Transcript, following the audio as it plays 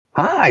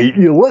Hi,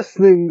 you're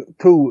listening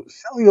to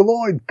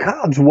Celluloid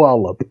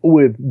Codswallop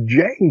with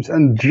James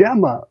and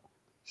Gemma.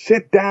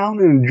 Sit down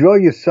and enjoy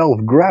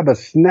yourself, grab a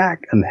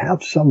snack, and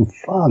have some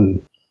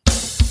fun.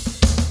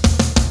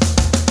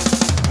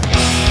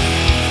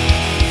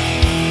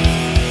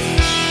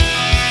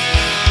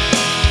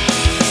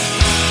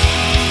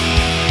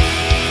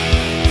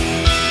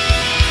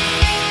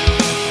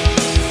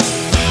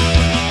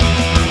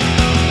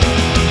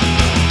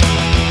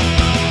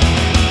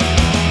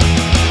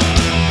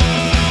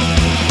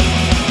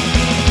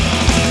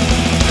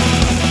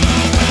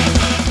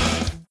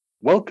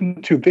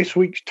 Welcome to this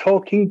week's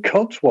Talking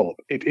Codswallop.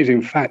 It is,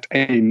 in fact,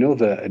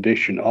 another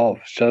edition of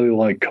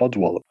Celluloid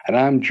Codswallop, and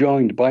I'm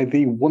joined by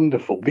the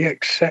wonderful, the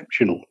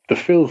exceptional, the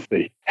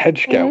filthy Head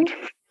Scout.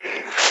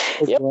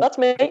 Yep, that's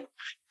me.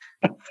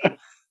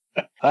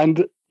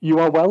 And you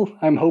are well,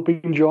 I'm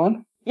hoping,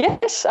 Joanne?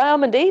 Yes, I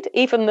am indeed,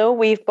 even though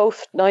we've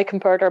both now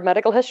compared our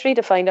medical history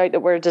to find out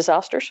that we're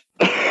disasters.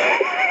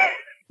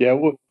 Yeah,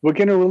 we're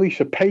going to release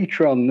a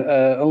Patreon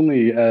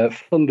only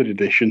funded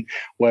edition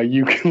where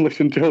you can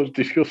listen to us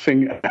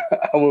discussing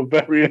our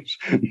various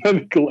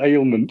medical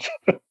ailments.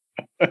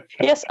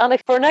 Yes, and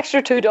if for an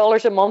extra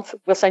 $2 a month,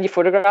 we'll send you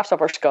photographs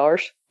of our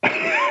scars.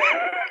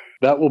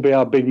 That will be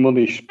our big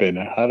money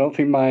spinner. I don't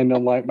think mine,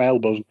 unlike my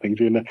elbows and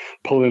things, are going to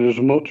pull in as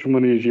much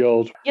money as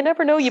yours. You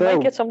never know, you might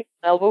get somebody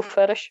with an elbow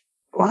fetish.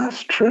 Well,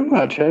 that's true,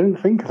 actually. I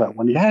didn't think of that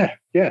one.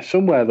 Yeah,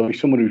 somewhere there'll be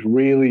someone who's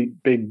really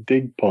big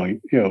dig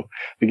point, that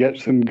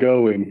gets them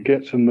going,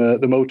 gets them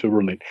the motor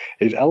running,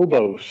 is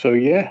elbows. So,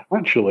 yeah,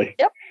 actually.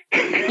 Yep.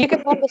 You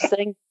can have this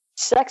thing,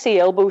 sexy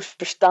elbows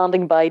are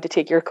standing by to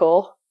take your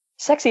call.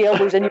 Sexy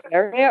elbows in your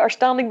area are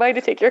standing by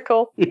to take your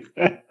call.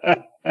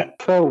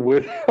 So,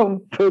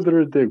 without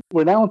further ado,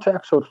 we're now on to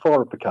episode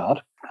 4 of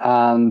Picard,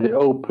 and it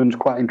opens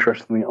quite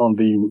interestingly on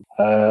the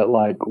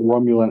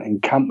Romulan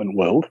encampment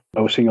world.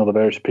 We're seeing all the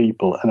various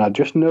people, and I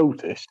just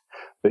noticed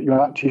that you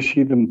actually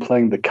see them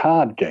playing the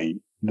card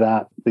game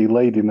that the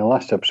lady in the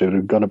last episode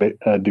had gone a bit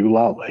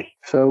doolally.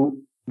 So,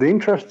 the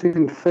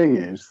interesting thing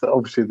is that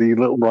obviously the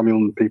little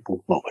Romulan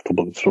people, not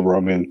little, but the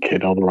Romulan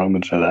kid, all the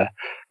Romans are there,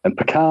 and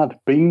Picard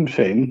beams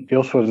in. He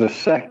also has a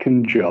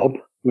second job,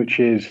 which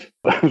is,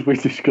 as we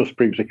discussed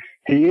previously,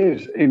 he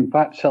is in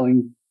fact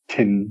selling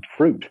tinned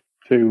fruit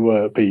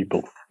to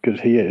people, because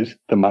he is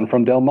the man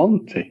from Del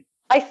Monte.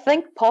 I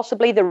think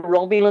possibly the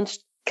Romulans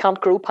can't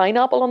grow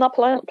pineapple on that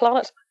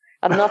planet,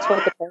 and that's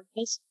what the point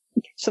is.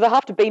 So they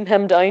have to beam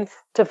him down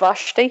to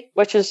Vashti,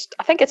 which is,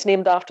 I think it's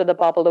named after the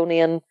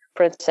Babylonian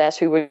princess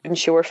who wouldn't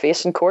show her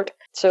face in court.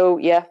 So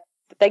yeah,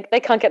 they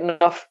can't get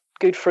enough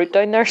good fruit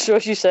down there. So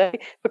as you say,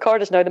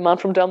 Picard is now the man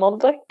from Del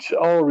Monte.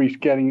 Or he's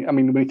getting,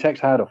 when he takes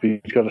hat off,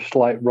 he's got a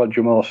slight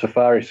Roger Moore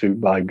safari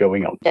suit vibe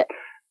going on. Yeah,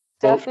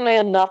 definitely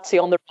a Nazi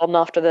on the run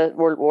after the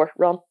World War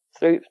run,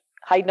 through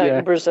hiding out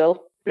in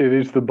Brazil. It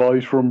is the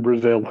boys from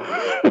Brazil.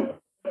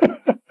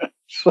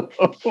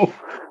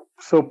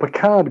 So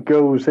Picard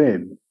goes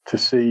in to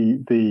see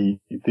the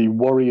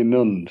warrior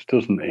nuns,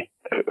 doesn't he?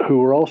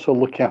 Who are also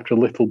looking after a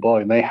little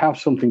boy, and they have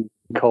something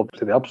called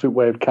the Absolute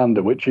Way of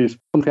Candor, which is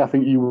something I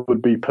think you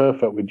would be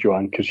perfect with,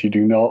 Joanne, because you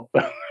do not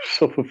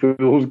suffer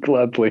fools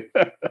gladly.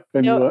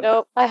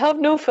 No, I have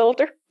no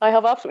filter. I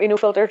have absolutely no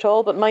filter at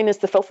all, but mine is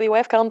the Filthy Way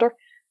of Candor.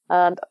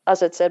 And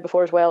as I'd said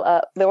before as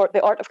well,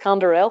 the Art of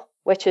Candorel,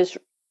 which is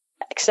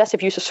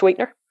excessive use of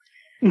sweetener.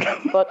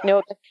 But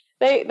no,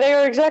 they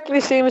are exactly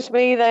the same as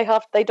me.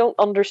 They don't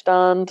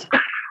understand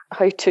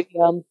how to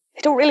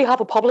they don't really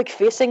have a public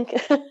facing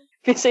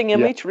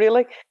image,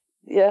 really.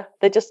 Yeah,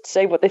 they just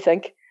say what they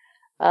think.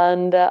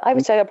 And I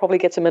would say that probably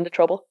gets them into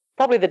trouble.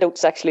 Probably they don't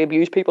sexually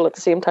abuse people at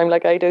the same time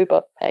like I do,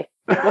 but hey.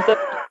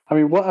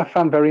 What I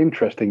found very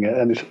interesting,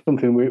 and it's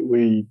something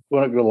we're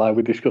not going to lie,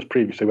 we discussed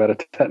previously, we had a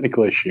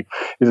technical issue,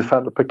 is the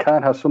fact that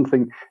Picard has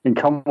something in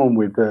common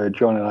with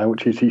John and I,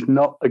 which is he's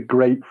not a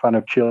great fan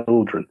of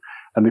children.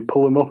 And they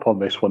pull him up on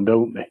this one,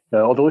 don't they?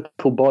 Or the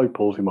little boy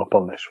pulls him up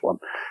on this one.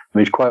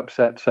 And he's quite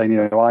upset, saying,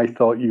 I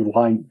thought you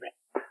liked me.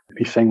 And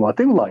he's saying, well, I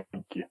do like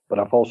you, but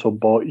I've also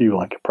bought you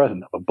like a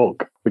present of a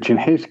book, which in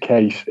his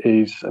case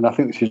is, and I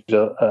think this is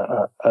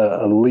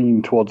a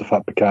lean towards the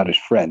fact Picard is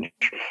French.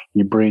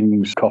 He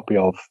brings a copy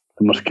of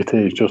The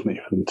Musketeers, doesn't he,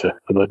 for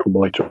the little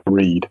boy to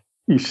read.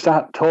 He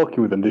sat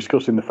talking with them,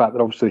 discussing the fact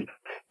that obviously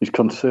his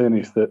concern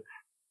is that,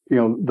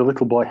 the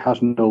little boy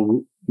has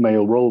no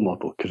male role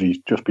model because he's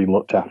just been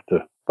looked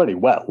after very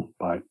well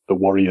by the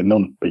warrior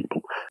nun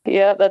people.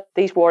 Yeah, that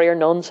these warrior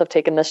nuns have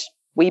taken this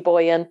wee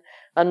boy in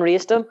and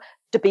raised him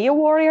to be a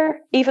warrior,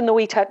 even though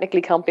he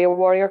technically can't be a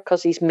warrior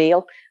because he's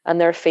male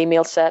and they're a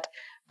female set.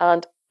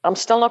 And I'm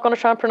still not going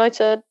to try and pronounce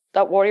that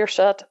warrior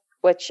set,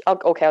 which,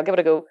 I'll give it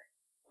a go.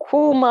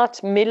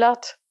 Quumat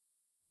Milat.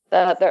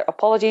 Their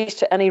apologies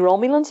to any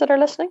Romulans that are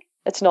listening.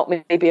 It's not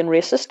me being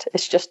racist.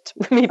 It's just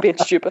me being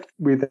stupid.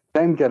 We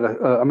then get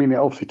it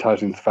obviously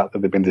ties into the fact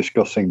that they've been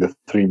discussing the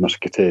Three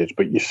Musketeers,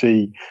 but you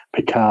see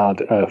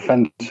Picard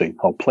fencing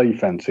or play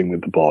fencing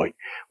with the boy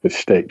with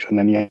sticks, and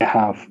then you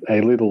have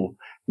a little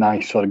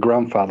nice sort of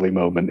grandfatherly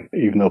moment,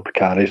 even though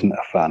Picard isn't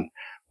a fan,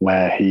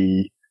 where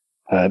he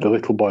the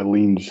little boy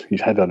leans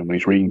his head on him when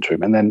he's reading to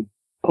him. And then,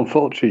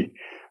 unfortunately,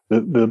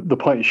 the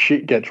point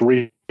shit gets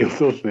real,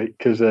 doesn't it?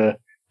 Because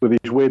with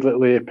his weird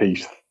little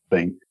earpiece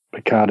thing,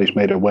 Picard is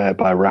made aware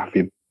by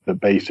Raffi that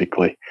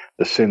basically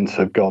the synths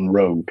have gone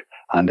rogue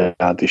and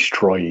are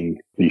destroying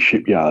the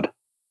shipyard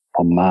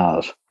on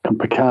Mars. And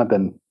Picard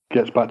then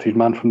gets back to his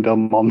man from Del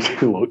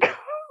Monte look.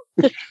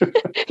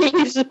 He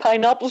leaves his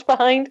pineapples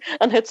behind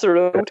and hits the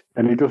road.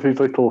 And he does his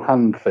little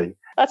hand thing.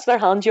 That's their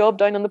hand job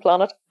down on the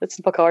planet. It's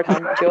the Picard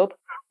hand job.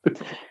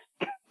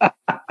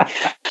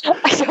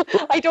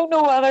 I don't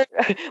know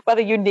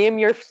whether you name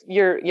your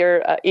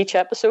each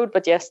episode,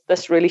 but yes,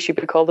 this really should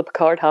be called the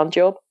Picard hand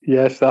job.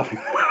 Yes, that'd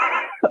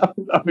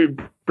be a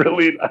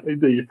brilliant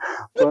idea.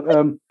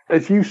 But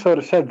as you sort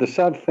of said, the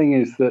sad thing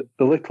is that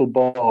the little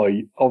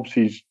boy,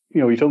 obviously,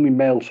 his only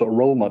male sort of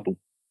role model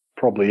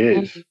probably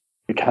is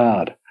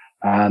Picard.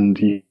 And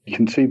you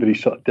can see that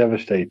he's sort of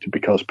devastated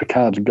because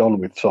Picard's gone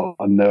with sort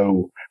of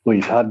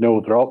he's had no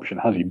other option,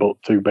 has he,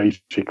 but to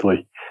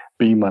basically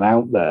beam one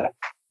out there.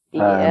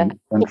 Yeah.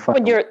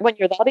 When you're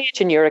that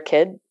age and you're a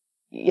kid,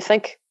 you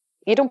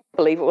don't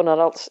believe it when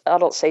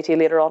adults say to you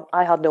later on,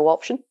 I had no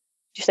option.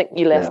 You think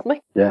you left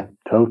me? Yeah,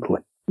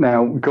 totally.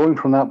 Now, going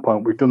from that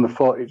point, we've done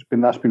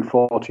that's been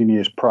 14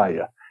 years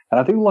prior.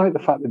 And I do like the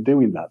fact they're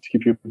doing that to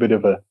give you a bit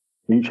of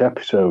each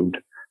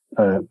episode.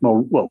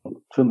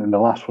 Certainly in the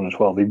last one as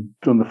well, they've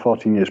done the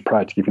 14 years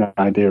prior to give you an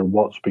idea of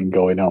what's been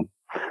going on.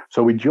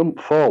 So we jump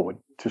forward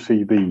to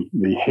see the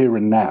here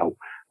and now,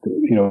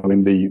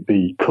 in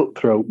the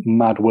cutthroat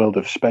mad world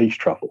of space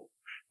travel,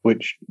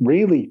 which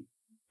really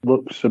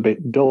looks a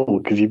bit dull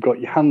because you've got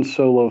your Han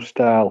Solo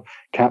style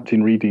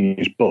captain reading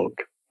his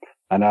book,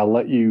 and I'll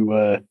let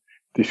you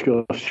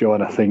discuss,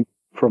 Sean, I think,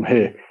 from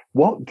here.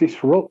 What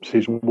disrupts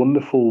his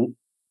wonderful,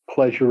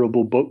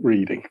 pleasurable book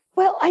reading?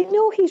 Well, I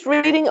know he's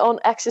reading on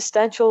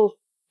existential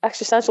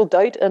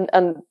doubt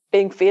and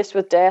being faced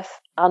with death,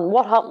 and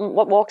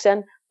what walks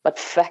in but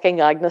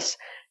fecking Agnes,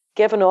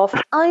 giving off,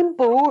 I'm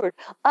bored,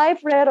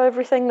 I've read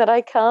everything that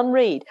I can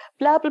read,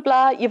 blah blah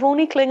blah, you've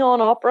only Klingon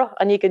opera,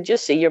 and you can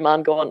just see your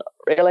man going,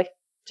 really?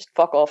 Just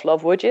fuck off,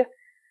 love, would you?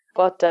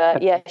 But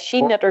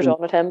she knitters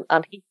on at him,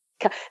 and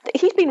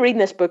he's been reading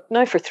this book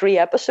now for 3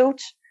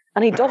 episodes,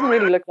 and he doesn't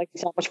really look like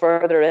he's that much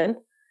further in.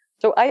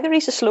 So either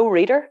he's a slow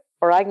reader,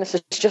 or Agnes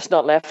has just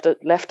not left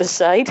his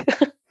side.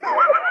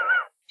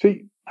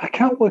 See, I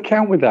can't work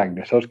out with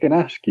Agnes. I was going to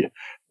ask you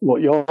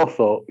what your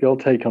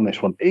take on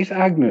this one. Is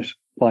Agnes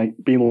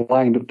being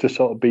lined up to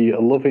sort of be a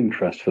love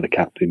interest for the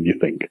captain, you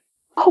think?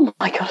 Oh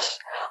my goodness.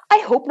 I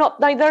hope not.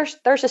 Now,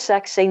 there's a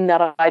sex scene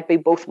that I'd be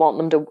both wanting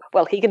them to...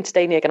 Well, he can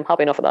stay naked. I'm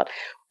happy enough of that.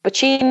 But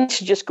she needs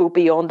to just go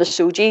beyond the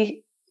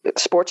Soji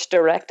Sports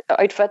Direct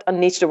outfit and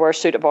needs to wear a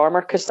suit of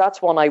armour, because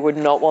that's one I would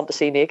not want to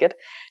see naked.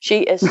 She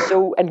is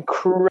so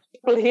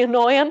incredibly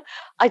annoying.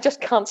 I just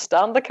can't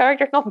stand the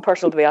character. Nothing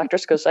personal to the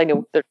actress, because I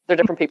know they're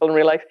different people in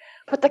real life.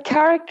 But the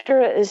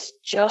character is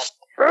just...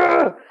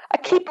 I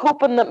keep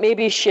hoping that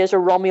maybe she is a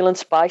Romulan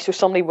spy, so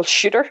somebody will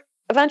shoot her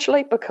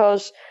eventually,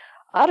 because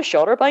I'd have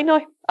shot her by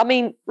now. I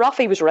mean,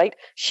 Raffi was right.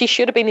 She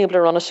should have been able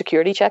to run a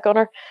security check on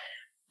her.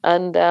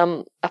 And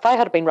if I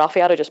had been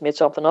Raffi, I'd have just made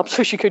something up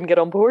so she couldn't get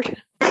on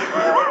board.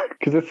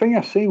 Because the thing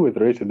I see with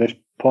her at this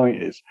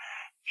point is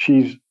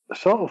she's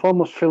sort of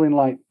almost feeling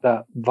like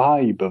that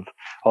vibe of,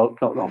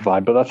 not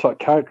vibe, but that sort of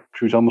character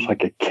who's almost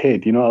like a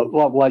kid,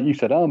 like you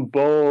said, I'm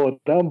bored,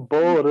 I don't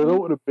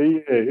want to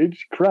be here,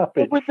 it's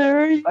crappy.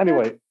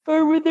 Anyway.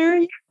 Are we there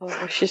yet?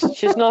 Oh,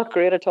 she's not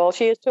great at all.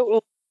 She is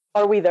total,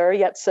 are we there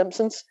yet,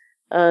 Simpsons?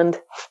 And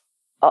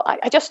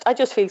I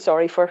just feel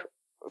sorry for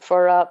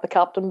the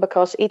captain,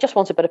 because he just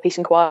wants a bit of peace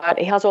and quiet.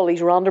 He has all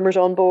these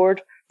randomers on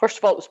board. First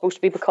of all, it was supposed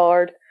to be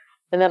Picard,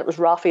 and then it was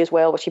Raffi as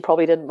well, which he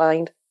probably didn't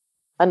mind.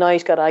 And now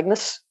he's got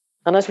Agnes.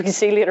 And as we can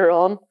see later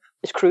on,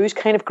 his crew's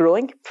kind of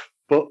growing.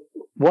 But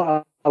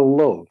what I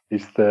love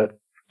is that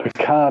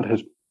Picard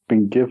has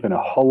been given a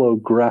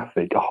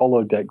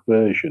holodeck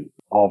version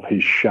of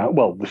his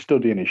shadow, the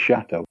study in his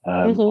shadow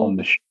on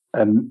the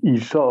and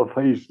he's all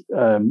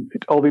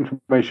the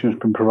information has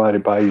been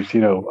provided by his,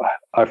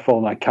 I've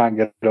fallen, I can't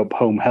get up,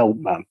 home, help,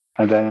 man.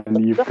 And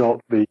then you've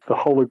got the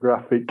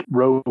holographic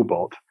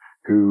robot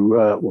who,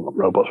 not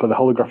robots, but the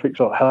holographic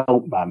sort of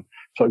help man,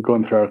 sort of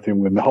going through everything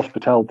with the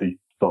hospitality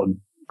sort of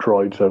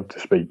droid, so to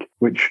speak,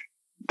 which,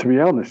 to be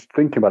honest,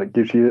 thinking about it,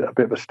 gives you a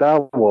bit of a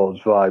Star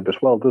Wars vibe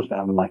as well, doesn't it?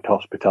 Having like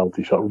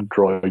hospitality sort of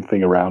droid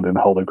thing around in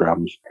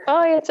holograms.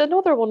 Oh, it's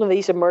another one of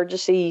these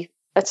emergency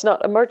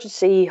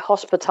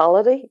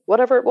hospitality,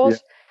 whatever it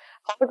was,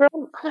 hologram.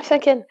 And I'm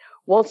thinking,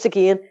 once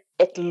again,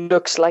 it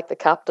looks like the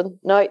captain.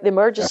 Now, the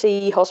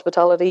emergency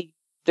hospitality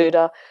dude,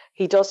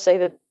 he does say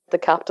that the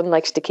captain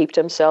likes to keep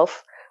to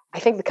himself. I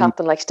think the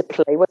captain likes to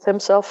play with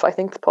himself. I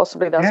think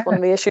possibly that's one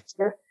of the issues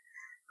here.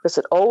 Because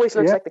it always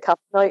looks like the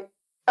captain. Now,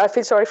 I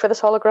feel sorry for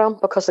this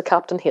hologram because the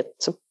captain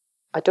hates him.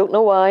 I don't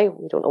know why.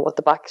 We don't know what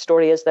the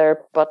backstory is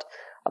there, but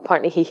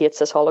apparently he hates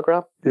this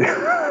hologram.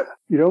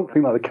 You don't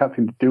think like the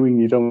captain's doing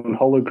his own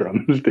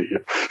holograms, do you?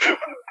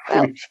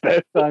 In his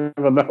spare time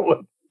on that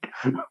one.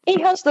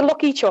 He has the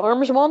Lucky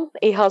Charms one.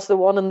 He has the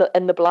one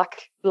in the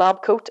black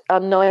lab coat,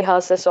 and now he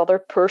has this other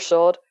poor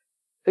sod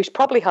who's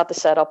probably had to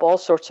set up all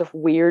sorts of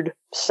weird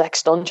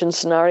sex dungeon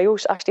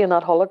scenarios actually in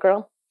that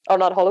hologram or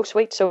not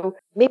holosuite. So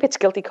maybe it's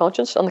guilty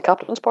conscience on the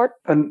captain's part.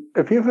 And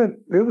if you ever,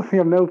 the other thing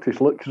I've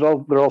noticed, look,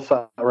 because they're all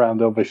sat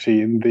around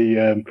obviously in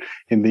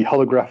the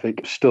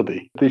holographic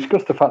study, they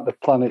discuss the fact the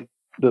planet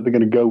that they're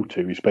going to go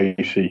to is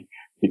basically,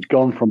 it's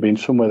gone from being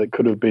somewhere that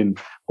could have been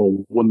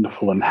all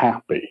wonderful and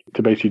happy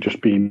to basically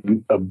just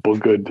being a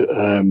buggered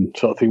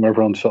sort of thing where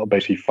everyone's sort of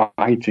basically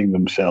fighting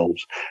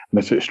themselves. And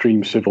there's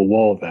extreme civil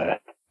war there,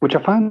 which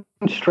I find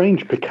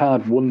strange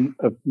Picard wouldn't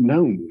have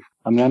known.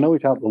 I mean, I know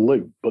he's out the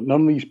loop, but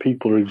none of these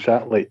people are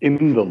exactly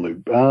in the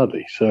loop, are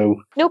they?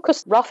 So no,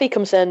 because Raffi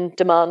comes in,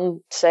 demand,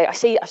 say, I've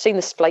seen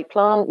this flight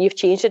plan. You've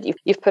changed it.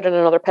 You've put in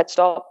another pit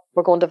stop.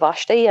 We're going to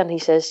Vashti, and he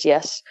says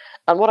yes.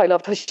 And what I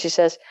loved was she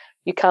says,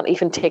 you can't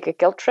even take a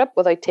guilt trip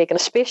without taking a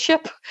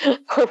spaceship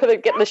or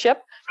without getting a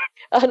ship,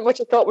 and which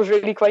I thought was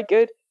really quite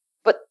good.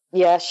 But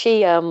yeah,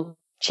 she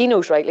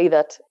knows rightly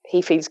that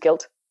he feels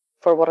guilt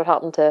for what had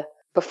happened to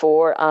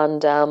before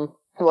and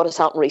what has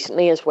happened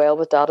recently as well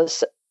with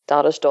Data's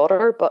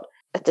daughter. But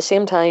at the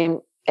same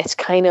time, it's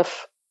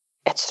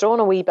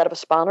thrown a wee bit of a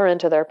spanner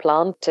into their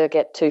plan to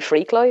get to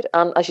Freecloud.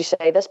 And as you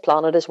say, this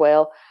planet as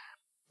well,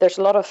 there's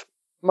a lot of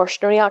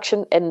mercenary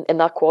action in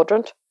that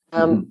quadrant.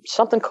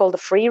 Something called the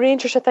Free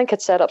Rangers, I think,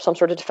 had set up some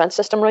sort of defense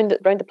system around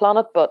the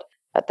planet, but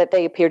that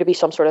they appear to be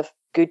some sort of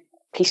good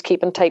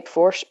peacekeeping type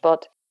force.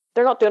 But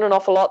they're not doing an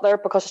awful lot there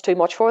because it's too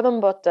much for them.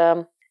 But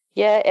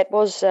yeah, it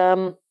was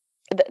the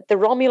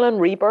Romulan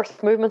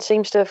rebirth movement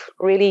seems to have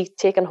really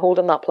taken hold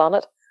on that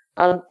planet,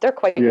 and they're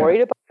quite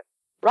worried about it.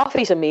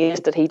 Raffi's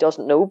amazed that he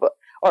doesn't know,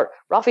 or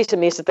Raffi's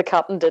amazed that the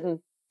captain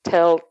didn't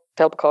tell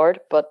Picard,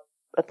 but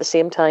at the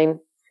same time,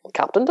 the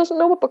captain doesn't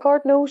know what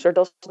Picard knows or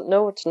doesn't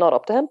know. It's not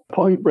up to him. The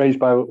point raised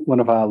by one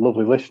of our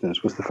lovely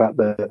listeners was the fact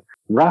that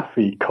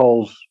Raffi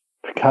calls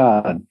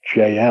Picard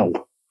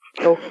JL.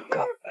 Oh,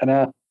 God.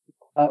 And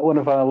one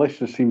of our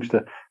listeners seems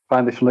to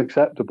find this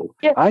unacceptable.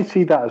 Yeah. I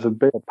see that as a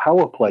bit of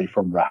power play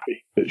from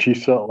Raffi, that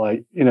she's sort of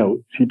like,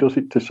 she does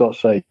it to sort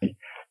of say,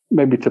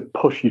 maybe to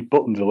push his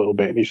buttons a little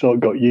bit, and he sort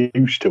of got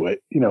used to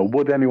it.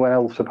 Would anyone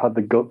else have had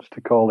the guts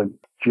to call him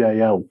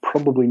JL?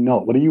 Probably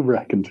not. What do you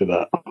reckon to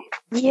that?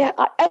 Yeah,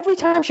 every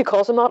time she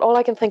calls him that, all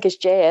I can think is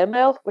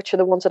JML, which are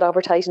the ones that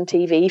advertise on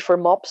TV for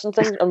mops and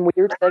things and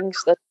weird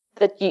things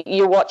that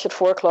you watch at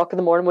 4:00 in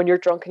the morning when you're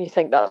drunk and you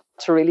think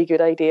that's a really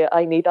good idea.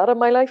 I need that in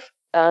my life.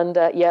 And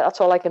yeah, that's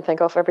all I can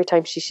think of every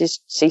time she says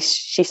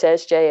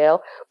JL.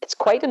 It's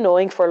quite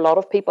annoying for a lot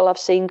of people. I've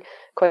seen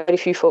quite a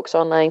few folks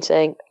online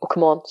saying, oh,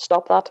 come on,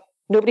 stop that.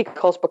 Nobody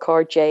calls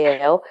Picard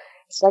JL.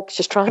 It's like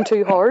she's trying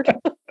too hard.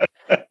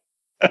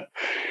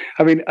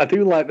 I mean, I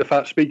do like the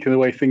fact, speaking of the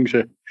way things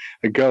are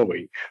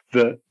going,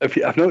 that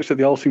I've noticed that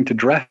they all seem to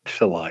dress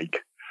alike.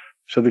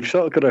 So they've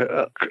sort of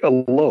got a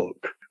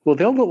look. Well,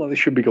 they all look like they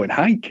should be going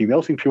hiking. They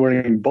all seem to be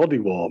wearing body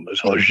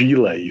warmers or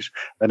gilets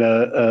and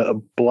a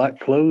black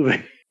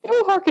clothing.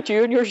 Oh, hark at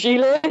you and your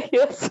gilet.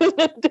 Yes,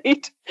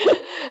 indeed.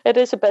 It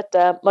is a bit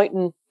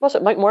Mountain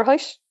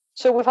Morehouse?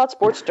 So we've had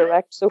Sports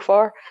Direct so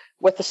far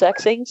with the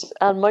sex scenes,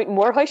 and Mountain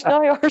Morehouse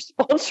now are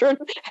sponsoring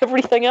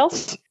everything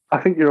else. I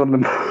think you're on the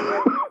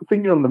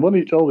money.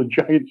 It's all a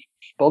giant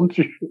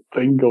sponsorship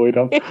thing going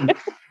on.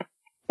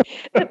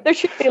 There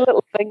should be a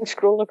little thing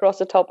scrolling across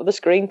the top of the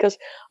screen, because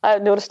I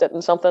noticed it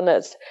in something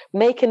that's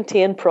may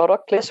contain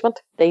product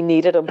placement. They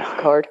needed a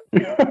card.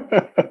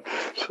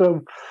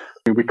 So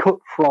we cut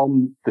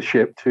from the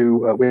ship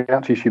to we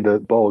actually see the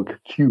Borg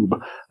cube,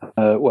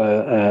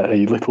 where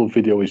a little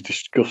video is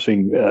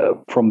discussing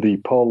from the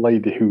poor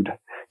lady who'd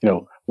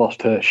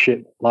lost her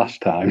ship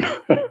last time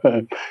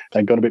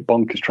and got a bit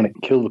bonkers trying to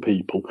kill the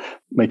people,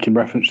 making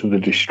reference to the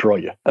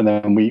destroyer. And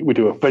then we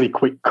do a very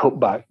quick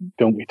cutback,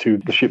 don't we, to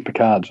the ship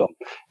Picard's on.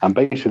 And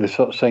basically they're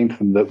sort of saying to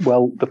them that,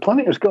 well, the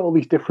planet has got all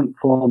these different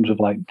forms of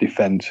like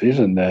defenses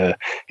and,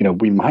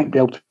 we might be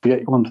able to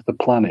get you onto the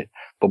planet.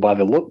 But by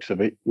the looks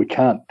of it, we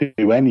can't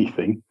do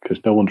anything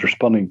because no one's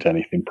responding to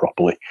anything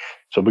properly.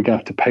 So we're going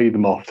to have to pay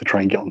them off to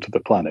try and get onto the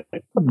planet.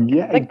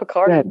 Yeah, I think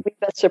Picard would be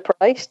a bit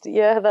surprised,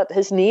 that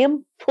his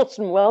name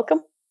wasn't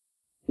welcome.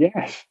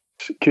 Yes,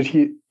 because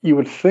you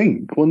would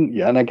think, wouldn't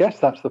you? And I guess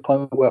that's the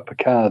point where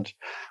Picard's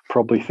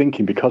probably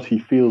thinking, because he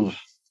feels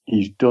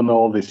he's done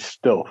all this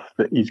stuff,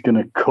 that he's going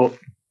to cut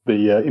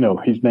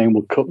the, his name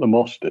will cut the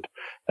mustard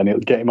and it'll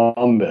get him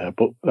on there.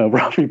 But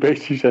Raffi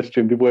basically says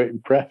to him, they weren't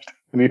impressed.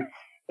 And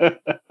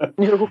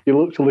he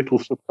looks a little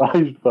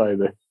surprised by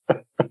this.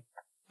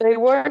 They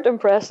weren't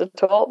impressed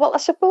at all. Well, I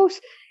suppose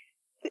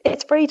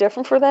it's very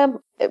different for them.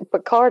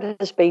 Picard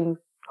has been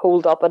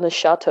holed up in his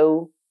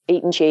chateau,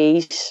 eating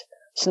cheese,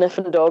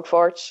 sniffing dog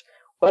farts,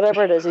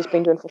 whatever it is he's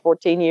been doing for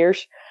 14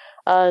 years.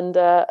 And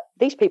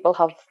these people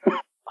have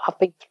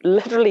been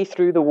literally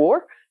through the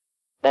war.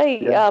 They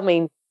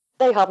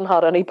haven't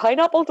had any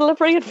pineapple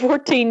delivery in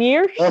 14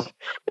 years. Oh.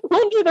 No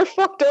wonder they're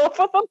fucked off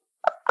with them.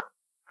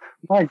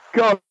 My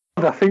God.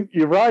 I think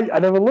you're right. I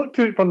never looked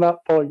at it from that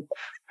point.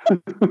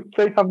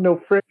 They have no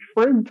fresh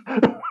fruit.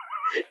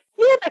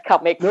 Yeah, they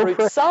can't make No fruit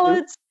fresh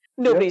salads.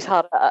 Nobody's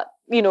had a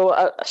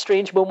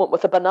strange moment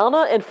with a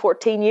banana in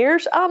 14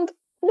 years, and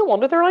no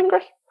wonder they're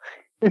angry.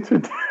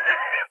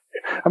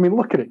 I mean,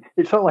 look at it.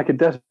 It's sort of like a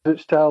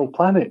desert-style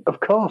planet. Of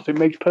course, it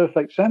makes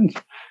perfect sense.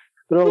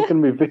 They're all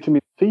going to be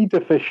vitamin C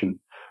deficient.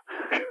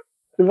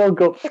 They've all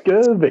got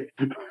scurvy.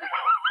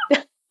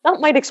 That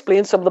might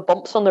explain some of the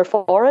bumps on their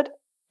forehead.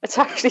 It's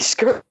actually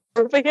scurvy.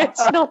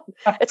 It's not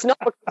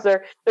because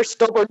they're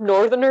stubborn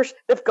northerners.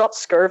 They've got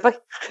scurvy.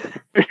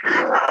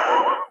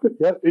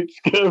 Yeah, it's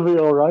scurvy,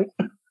 all right.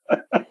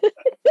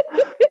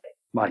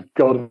 My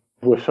God,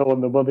 we're so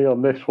on the money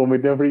on this one. We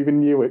never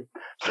even knew it.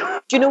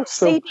 Do you know,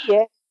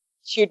 CBS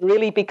should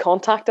really be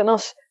contacting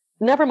us.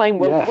 Never mind,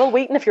 Will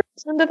Wheaton, if you're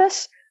listening to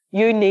this,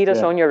 you need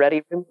us on your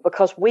ready room,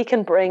 because we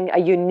can bring a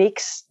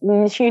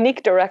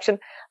unique direction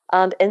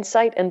and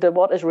insight into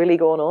what is really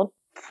going on.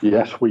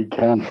 Yes, we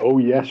can. Oh,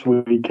 yes,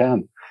 we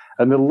can.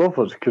 And they love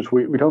us because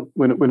we're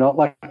not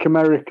like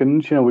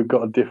Americans. We've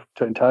got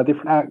entirely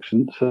different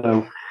accents,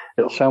 so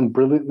it'll sound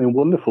brilliantly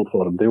wonderful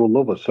for them. They will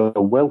love us.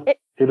 So,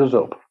 hit us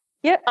up.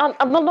 Yeah, and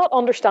they'll not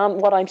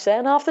understand what I'm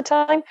saying half the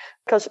time,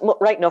 because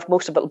right enough,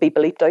 most of it will be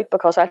bleeped out,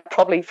 because I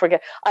probably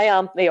forget. I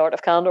am the art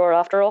of candor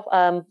after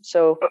all.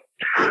 So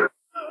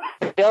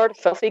the art of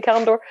filthy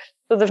candor.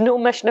 So there's no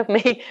mission of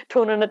me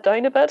toning it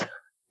down a bit.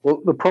 Well,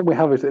 the problem we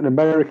have is that in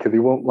America, they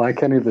won't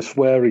like any of the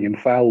swearing and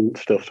foul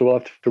stuff, so we'll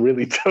have to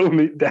really tone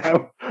it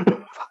down.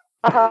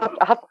 I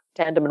have to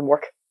pretend them in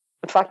work.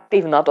 In fact,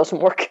 even that doesn't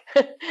work.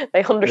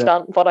 They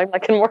understand what I'm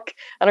like in work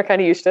and are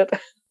kind of used to it.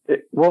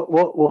 What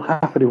will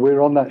happen if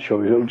we're on that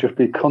show is it'll just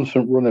be a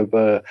constant run of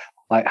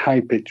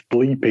high-pitched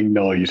bleeping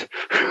noise.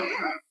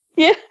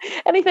 Yeah,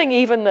 anything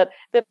even that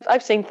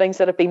I've seen things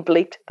that have been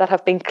bleeped that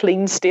have been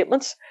clean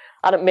statements,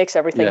 and it makes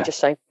everything just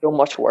sound so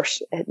much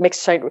worse. It makes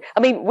it sound.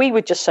 I mean, we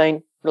would just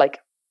sound like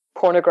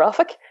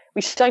pornographic.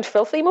 We sound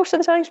filthy most of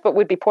the times, but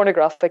we'd be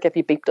pornographic if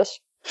you beeped us.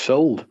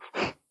 Sold.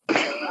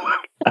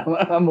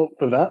 I'm up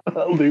for that.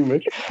 That'll do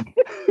me.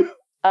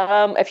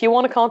 If you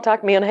want to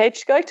contact me on Hedge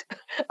Scout,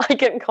 I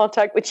get in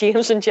contact with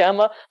James and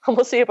Gemma, and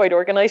we'll see about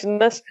organising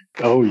this.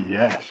 Oh,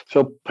 yes.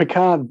 So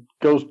Picard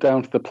goes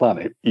down to the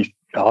planet.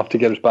 I'll have to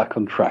get us back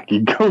on track.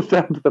 He goes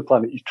down to the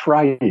planet. He's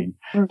trying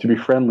to be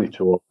friendly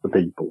to all the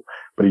people,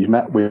 but he's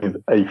met with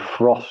a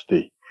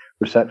frosty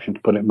reception, to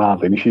put it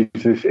mildly. And she's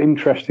this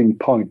interesting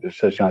point that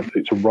says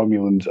it's a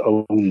Romulans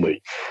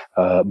only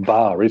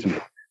bar, isn't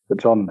it?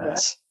 That's on there.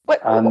 Yes.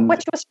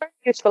 Which was very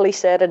usefully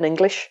said in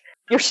English.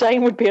 Your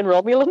sign would be in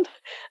Romulan,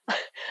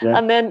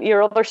 and then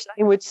your other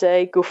sign would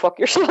say, "Go fuck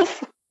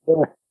yourself."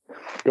 Yeah.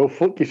 Go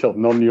fuck yourself,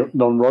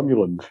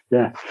 non-Romulans.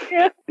 Yeah.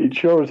 It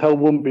sure as hell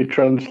wouldn't be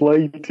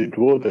translated,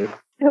 would it?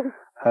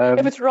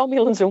 If it's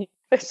Romulans only,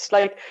 it's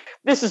like,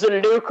 this is a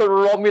local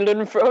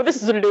Romulan,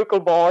 this is a local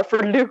bar for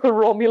local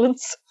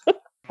Romulans.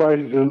 Why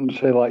it doesn't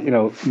say,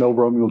 no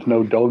Romulans,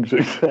 no dogs,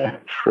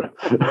 etc.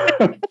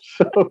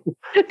 So,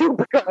 no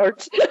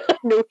cards,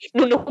 no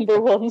number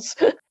ones.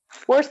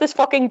 Where's this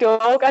fucking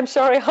dog? I'm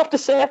sorry, I have to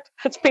say it.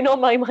 It's been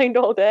on my mind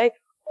all day.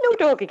 No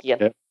dog again.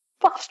 Yeah.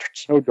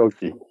 Bastards. No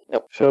doggy.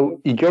 No.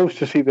 So he goes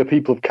to see the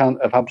people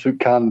of absolute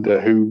candor,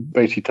 who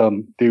basically tell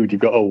him, dude, you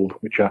got old,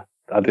 which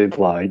I did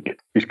like.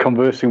 He's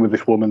conversing with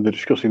this woman, they're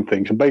discussing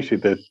things, and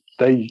basically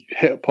they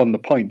hit upon the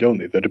point, don't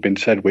they, that had been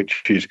said,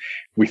 which is,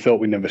 we thought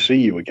we'd never see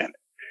you again.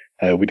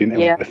 We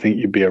didn't ever think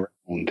you'd be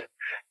around.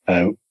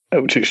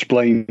 Which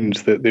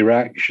explains the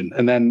reaction.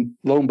 And then,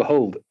 lo and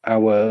behold,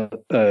 our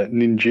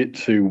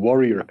ninjutsu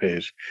warrior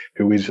appears,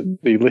 who is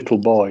the little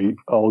boy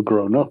all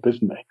grown up,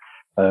 isn't he?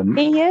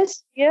 He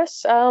is,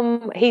 yes.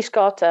 He's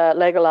got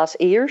Legolas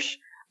ears,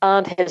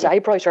 and his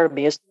eyebrows are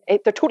amazing.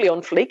 They're totally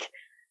on fleek.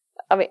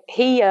 I mean,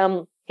 he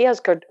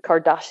has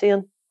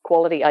Kardashian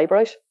quality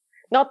eyebrows.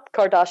 Not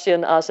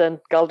Kardashian as in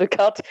Gal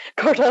Dukat,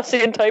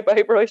 Kardashian type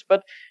eyebrows,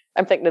 but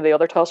I'm thinking of the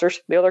other tossers,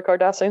 the other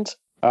Kardashians.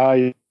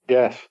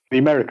 Yes, the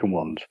American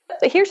ones.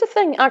 Here's the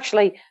thing,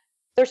 actually.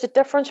 There's a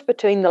difference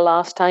between the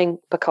last time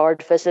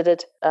Picard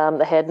visited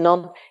the head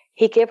nun.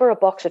 He gave her a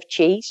box of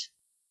cheese.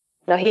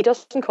 Now, he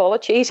doesn't call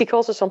it cheese, he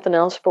calls it something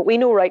else, but we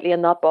know rightly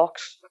in that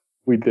box.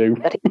 We do.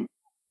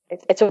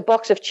 It's a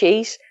box of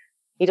cheese.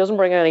 He doesn't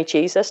bring any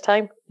cheese this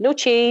time. No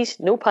cheese,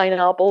 no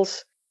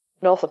pineapples,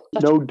 nothing.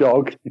 No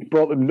dog. He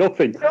brought them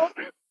nothing.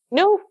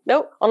 No.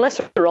 Unless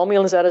the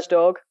Romulans had his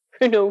dog.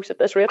 Who knows at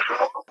this rate?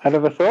 I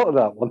never thought of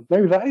that one.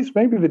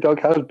 Maybe the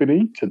dog has been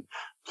eaten.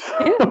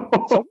 Yeah.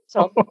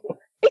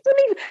 He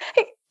didn't even.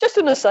 Just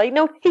on a side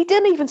note, he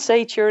didn't even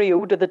say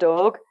cheerio to the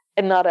dog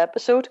in that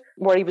episode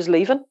where he was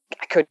leaving.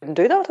 I couldn't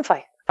do that if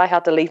I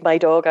had to leave my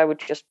dog. I would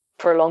just,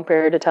 for a long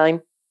period of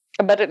time.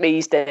 Admittedly,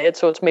 he's dead,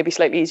 so it's maybe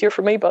slightly easier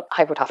for me, but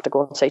I would have to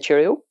go and say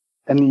cheerio.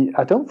 And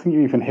I don't think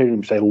you even hear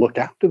him say, look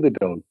after the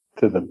dog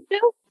to them.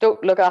 No,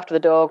 don't look after the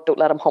dog. Don't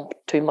let him hump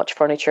too much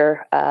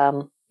furniture.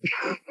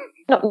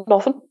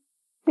 Nothing.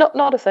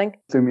 Not a thing.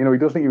 So, he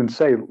doesn't even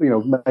say,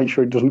 make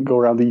sure he doesn't go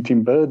around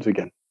eating birds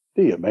again.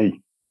 Dear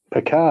me.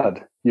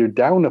 Picard, you're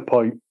down a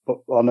point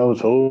on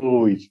us.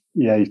 Oh, he's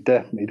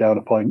definitely down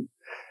a point.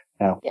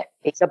 now. Yeah,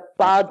 he's a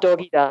bad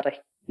doggy daddy.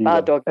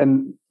 Bad dog.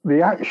 And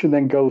the action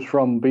then goes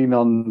from being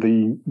on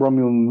the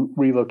Romulan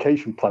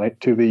relocation planet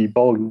to the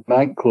Borg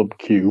nightclub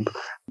cube,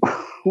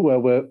 where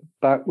we're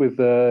back with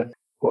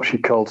what she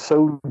called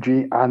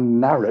Soji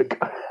and Narek,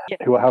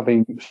 who are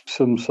having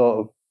some sort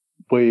of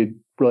weird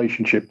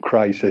relationship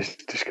crisis,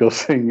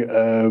 discussing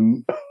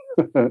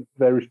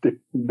various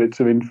different bits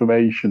of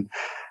information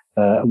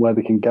and where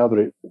they can gather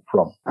it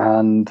from.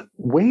 And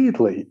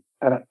weirdly,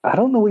 I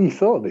don't know what you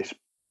thought of this,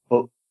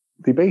 but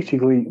they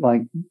basically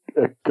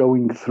are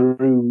going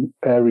through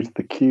areas of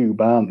the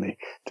cube, aren't they,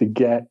 to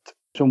get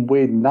some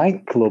weird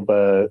nightclub.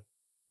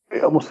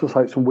 It almost looks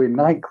like some weird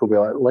nightclub,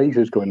 like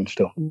lasers going and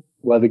stuff,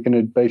 where they're going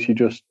to basically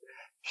just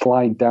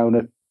slide down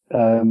a.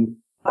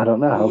 I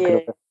don't know how can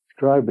I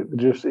describe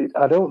it.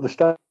 I don't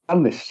understand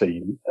this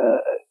scene.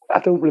 I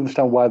don't really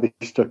understand why they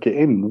stuck it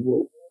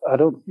in.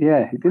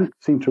 It didn't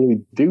seem to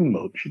really do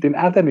much. It didn't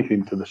add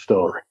anything to the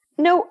story.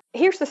 No,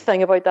 here's the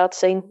thing about that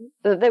scene.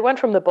 They went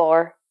from the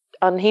bar,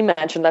 and he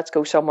mentioned, let's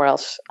go somewhere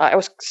else. I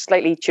was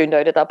slightly tuned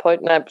out at that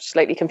point, and I was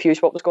slightly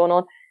confused what was going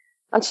on.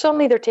 And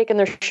suddenly they're taking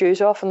their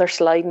shoes off, and they're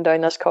sliding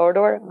down this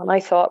corridor. And I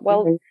thought,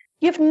 well,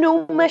 you have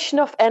no mention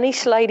of any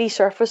slidey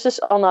surfaces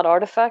on that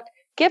artifact,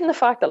 given the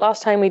fact that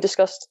last time we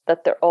discussed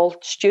that they're all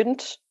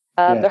students.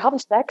 They're having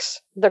sex.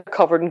 They're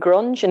covered in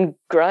grunge and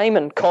grime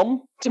and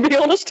cum, to be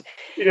honest.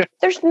 Yeah.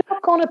 There's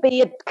not going to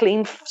be a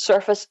clean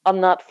surface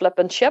on that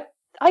flipping ship.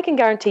 I can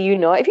guarantee you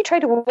now, if you tried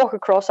to walk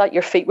across that,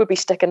 your feet would be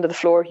sticking to the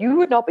floor. You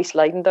would not be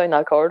sliding down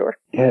that corridor.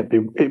 Yeah,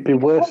 it'd be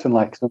worse than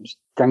like some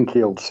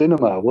skanky old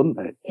cinema, wouldn't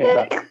it?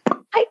 Yeah.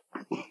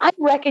 I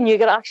reckon you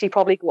could actually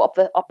probably go up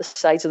the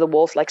sides of the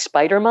walls like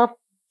Spider-Man.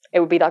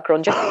 It would be that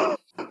grungy.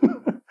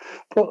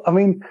 But I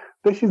mean,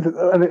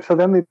 so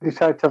then they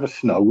decide to have a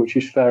snog, which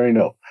is fair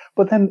enough.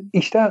 But then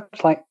he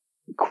starts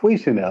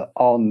quizzing her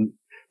on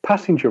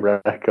passenger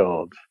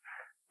records.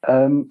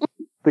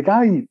 The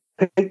guy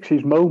picks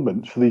his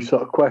moments for these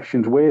sort of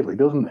questions weirdly,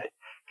 doesn't he?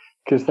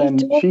 Because then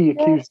she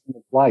accuses him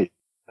of lying,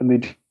 and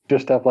they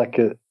just have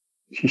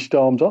she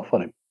storms off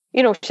on him.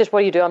 She says,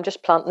 what do you do? I'm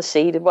just planting the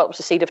seed. Well, it was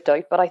a seed of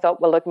doubt, but I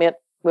thought, well, look, mate,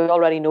 we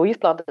already know you've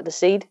planted the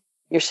seed.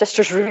 Your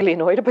sister's really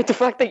annoyed about the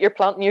fact that you're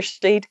planting your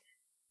seed.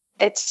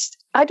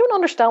 I don't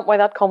understand why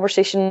that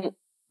conversation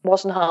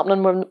wasn't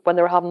happening when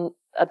they were having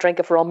a drink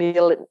of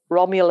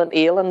Romulan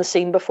ale in the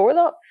scene before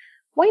that.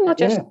 Why not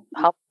just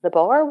have the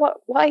bar?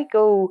 Why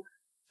go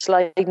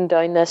sliding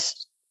down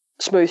this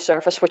smooth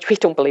surface, which we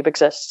don't believe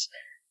exists,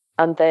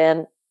 and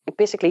then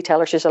basically tell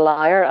her she's a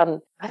liar?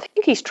 And I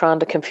think he's trying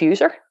to confuse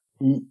her.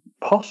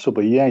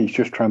 Possibly, yeah. He's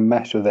just trying to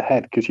mess with her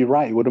head, because you're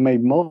right, it would have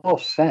made more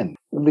sense.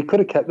 They could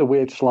have kept the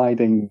weird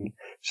sliding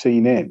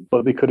scene in,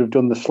 but they could have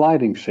done the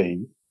sliding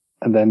scene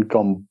and then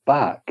gone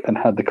back and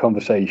had the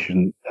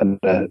conversation and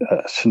a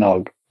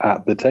snog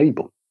at the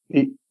table.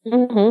 It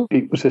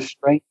was a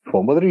strange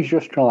one. Whether he's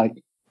just trying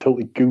to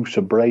totally goose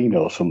a brain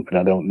or something,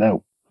 I don't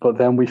know. But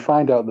then we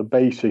find out that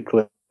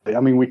basically,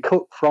 we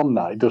cut from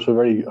that. It does a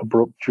very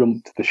abrupt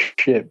jump to the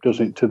ship,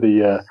 doesn't it, to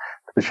the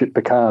ship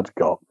Picard's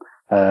got,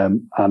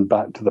 and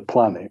back to the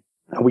planet.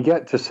 And we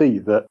get to see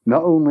that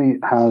not only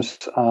has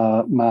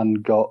man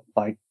got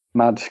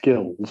mad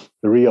skills,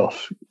 the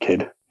Rios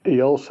kid, he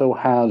also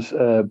has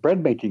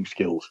bread making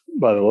skills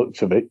by the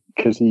looks of it,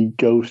 because he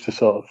goes to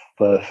sort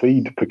of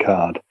feed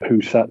Picard,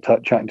 who's sat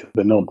chatting to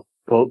the nun.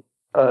 But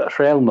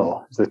for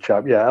Elnor is the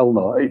chap,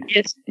 Elnor.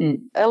 Yes,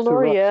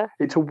 Elnor, yeah.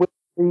 It's a weird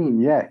scene,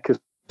 yeah, because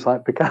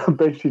Picard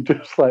basically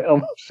just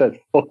almost said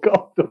 "fuck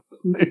off,"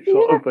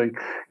 sort of thing.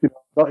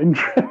 Not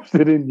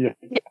interested in you.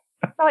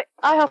 Yeah.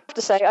 I have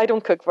to say, I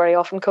don't cook very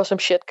often because I'm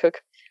shit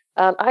cook,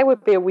 and I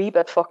would be a wee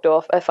bit fucked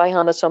off if I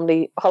handed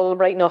somebody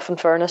right enough. In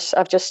fairness,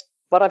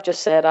 what I've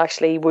just said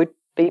actually would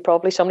be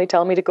probably somebody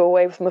telling me to go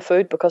away with my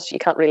food because you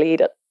can't really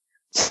eat it.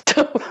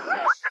 So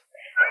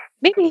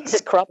maybe he's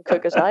as crap a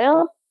cook as I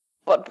am.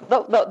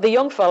 But the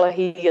young fella,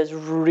 he is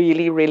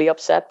really, really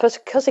upset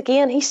because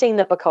again, he's seen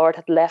that Picard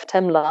had left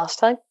him last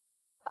time,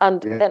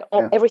 and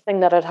everything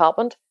that had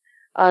happened,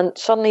 and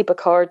suddenly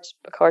Picard's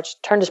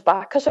turned his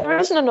back because there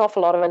isn't an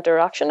awful lot of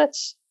interaction.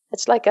 It's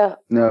like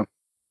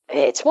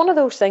it's one of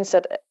those things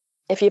that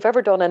if you've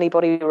ever done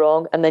anybody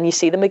wrong and then you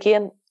see them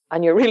again,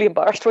 and you're really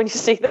embarrassed when you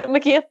see them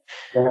again.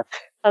 Yeah.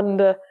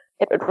 And it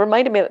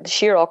reminded me of the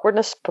sheer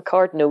awkwardness.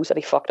 Picard knows that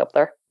he fucked up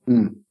there.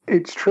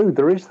 It's true.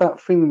 There is that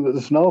feeling that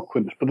there's an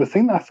awkwardness. But the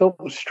thing that I thought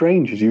was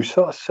strange is he was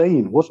sort of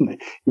saying, wasn't he?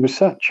 He was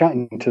sat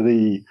chatting to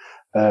the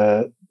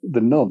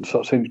nun,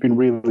 sort of saying it's been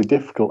really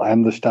difficult. I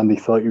understand he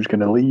thought he was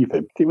going to leave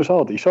him. It was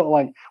odd. He sort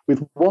of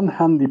with one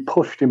hand, he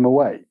pushed him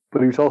away.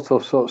 But he was also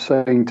sort of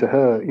saying to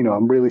her,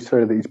 I'm really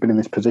sorry that he's been in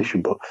this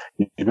position, but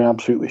he's been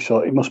absolutely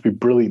it must be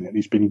brilliant and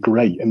he's been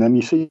great. And then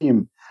you see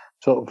him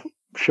sort of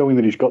showing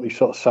that he's got this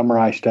sort of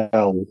samurai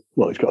style,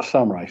 he's got a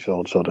samurai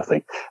sword sort of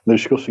thing. And they're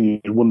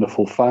discussing his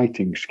wonderful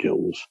fighting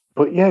skills.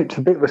 But yeah, it's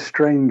a bit of a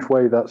strange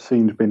way that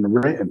scene's been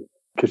written,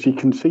 because you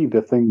can see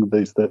the thing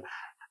is that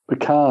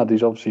Picard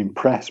is obviously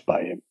impressed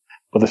by him,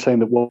 but they're saying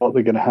that what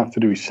they're going to have to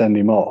do is send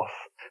him off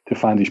to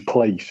find his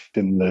place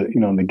in the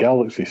in the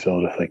galaxy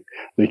sort of thing.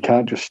 He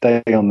can't just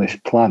stay on this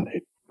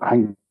planet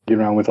hanging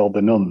around with all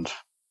the nuns.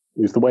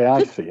 Is the way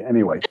I see it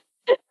anyway.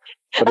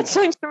 But that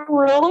sounds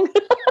wrong.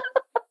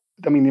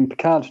 I mean, in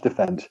Picard's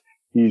defense,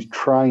 he's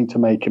trying to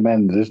make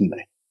amends, isn't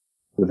he,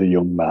 with a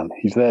young man?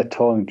 He's there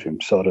talking to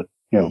him, sort of,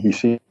 you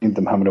see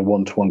them having a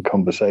one-to-one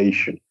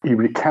conversation. He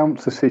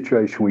recounts the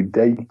situation with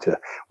Data,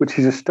 which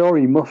is a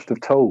story he must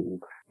have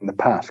told in the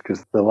past,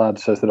 because the lad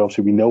says that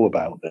obviously we know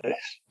about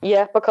this.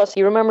 Yeah, because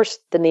he remembers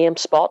the name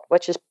Spot,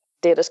 which is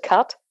Data's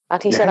cat,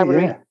 and he said,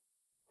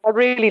 I'd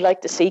really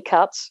like to see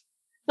cats.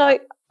 Now,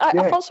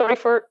 I felt sorry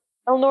for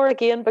Elnor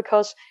again,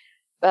 because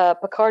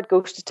Picard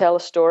goes to tell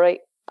a story,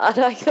 and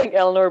I think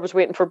Elnor was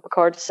waiting for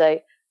Picard to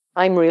say,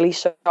 I'm really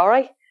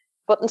sorry.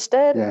 But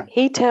instead,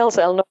 he tells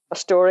Elnor a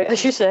story,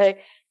 as you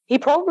say. He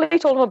probably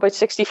told him about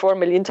 64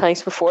 million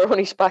times before when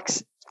he's back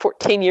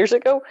 14 years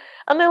ago.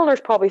 And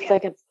Elnor's probably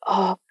thinking,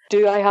 oh,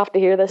 do I have to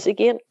hear this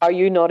again? Are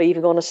you not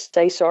even going to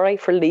say sorry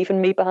for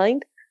leaving me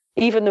behind?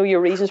 Even though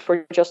your reasons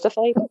for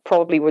justified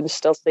probably wouldn't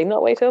still seem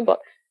that way to him. But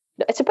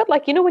it's a bit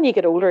like, when you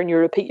get older and you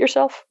repeat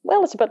yourself.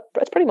 Well, it's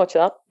pretty much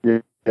that.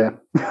 Yeah.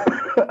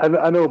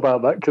 I know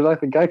about that, because I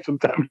think I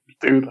sometimes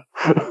do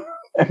that.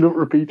 End up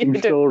repeating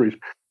stories.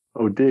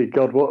 Oh dear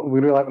God, what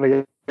we're going to like when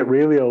I get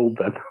really old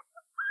then?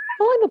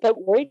 Well, I'm a bit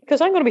worried, because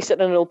I'm going to be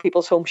sitting in old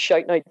people's homes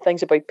shouting out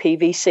things about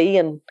PVC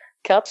and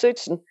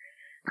catsuits and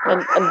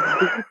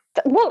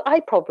well,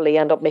 I probably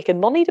end up making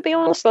money, to be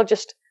honest. I'll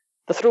just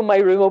throw my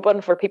room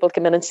open for people to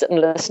come in and sit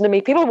and listen to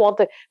me. People want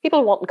to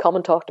come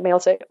and talk to me. I'll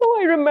say, oh,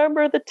 I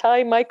remember the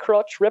time my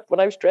crotch ripped when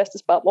I was dressed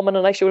as Batwoman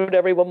and I showed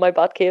everyone my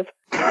Batcave.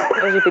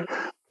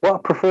 What I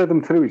prefer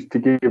them to do is to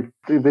give,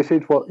 this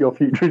is what your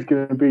future is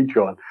going to be,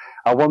 John.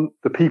 I want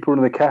the people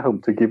in the care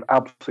home to give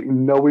absolutely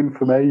no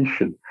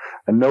information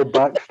and no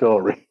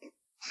backstory.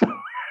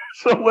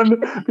 So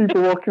when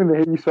people walk in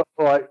there, you sort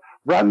of like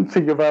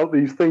ranting about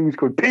these things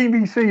called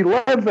PVC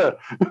leather.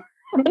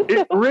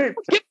 It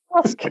ripped.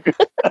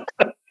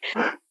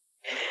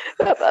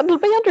 It'll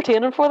be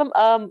entertaining for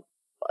them.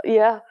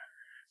 Yeah.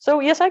 So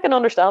yes, I can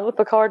understand with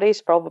Picard.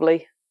 He's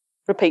probably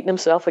repeating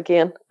himself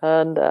again,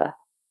 and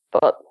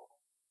but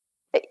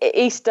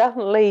he's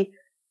definitely,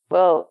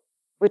 well,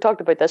 we talked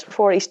about this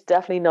before, he's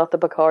definitely not the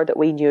Picard that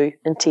we knew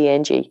in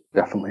TNG.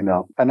 Definitely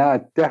not. And I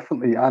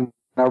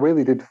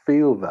really did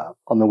feel that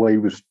on the way he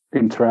was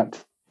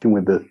interacting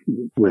with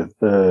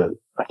I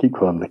keep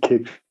calling him the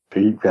kid, I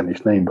keep forgetting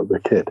his name, but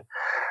the kid.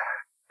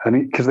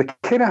 And because the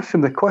kid asked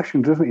him the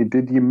question, doesn't he?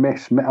 Did you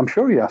miss me? I'm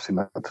sure he asked him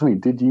that, doesn't he?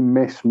 Did you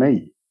miss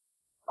me?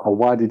 Or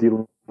why did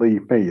you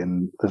leave me?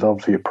 And there's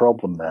obviously a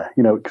problem there,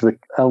 because it's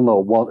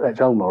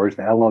Elnor,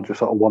 isn't it? Elnor just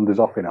sort of wanders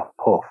off in a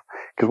huff.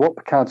 Because what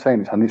Picard's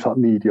saying is, I sort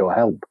of need your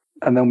help.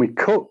 And then we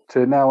cut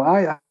to now.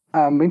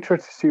 I'm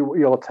interested to see what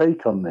your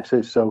take on this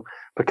is. So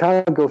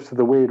Picard goes to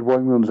the weird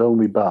Romulans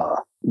only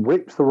bar,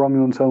 whips the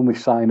Romulans only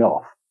sign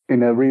off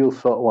in a real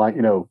sort of like,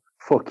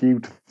 fuck you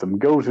to them,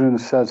 goes in and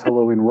says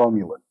hello in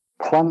Romulan,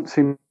 plants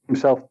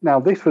himself. Now,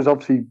 this was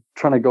obviously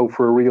trying to go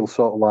for a real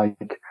sort of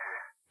like,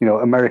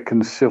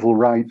 American civil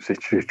rights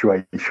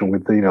situation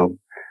with the,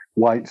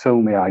 whites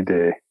only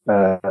idea.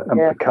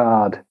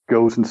 Picard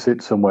goes and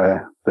sits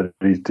somewhere that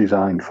is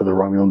designed for the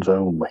Romulans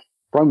only.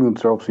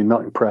 Romulans are obviously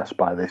not impressed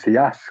by this. He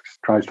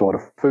tries to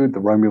order food. The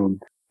Romulan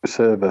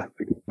server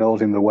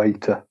ignores him, the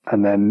waiter.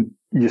 And then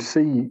you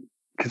see,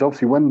 because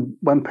obviously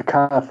when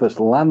Picard first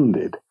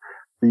landed,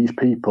 these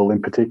people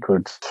in particular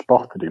had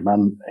spotted him,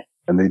 hadn't they?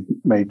 And they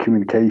made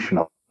communication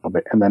of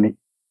it. And then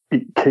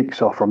it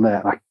kicks off from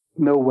there.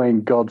 No way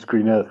in God's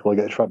green earth will I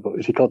get this right, but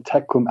is he called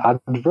Tekum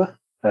Adra?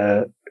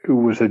 Who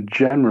was a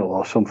general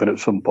or something at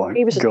some point.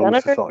 He was a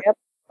senator,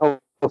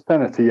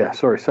 senator, yeah.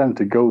 Sorry,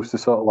 senator goes to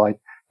sort of like,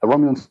 the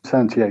Romulan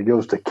senator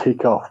goes to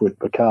kick off with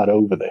Picard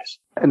over this.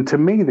 And to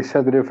me, this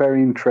had a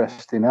very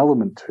interesting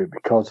element to it,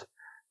 because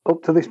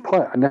up to this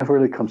point, I never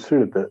really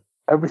considered that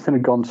everything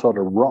had gone sort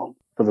of wrong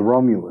for the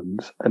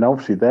Romulans. And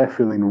obviously they're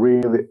feeling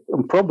really,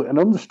 and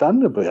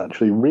understandably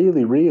actually,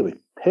 really, really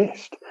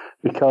pissed,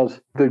 because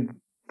the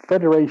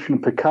Federation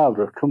and Picard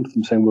have come to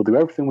them saying, we'll do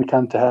everything we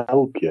can to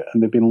help you.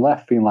 And they've been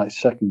left feeling like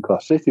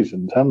second-class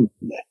citizens, haven't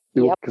they?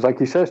 Because like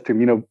he says to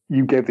him,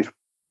 you gave this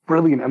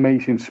brilliant,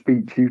 amazing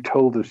speech. You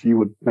told us you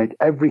would make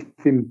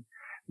everything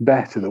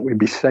better, that we'd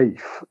be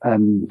safe.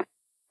 And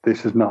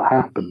this has not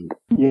happened.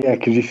 Yeah,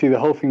 because you see the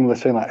whole thing, they're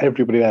saying like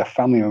everybody, their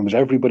family members,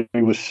 everybody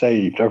was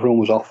saved. Everyone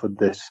was offered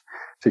this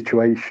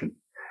situation.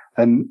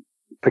 And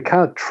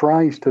Picard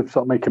tries to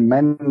sort of make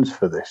amends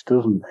for this,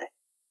 doesn't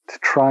he? To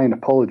try and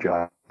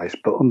apologise.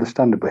 But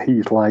understandably,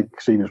 he's like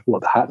seen as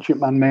the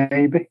hatchet man,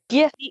 maybe?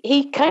 Yeah,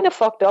 he kind of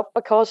fucked up,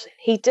 because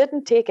he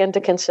didn't take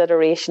into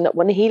consideration that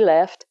when he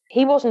left,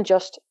 he wasn't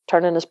just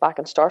turning his back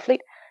on Starfleet,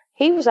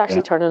 he was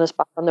actually turning his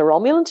back on the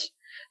Romulans.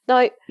 Now,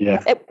 it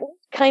was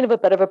kind of a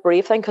bit of a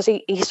brave thing, because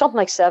he's something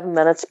like 7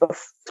 minutes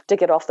to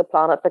get off the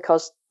planet,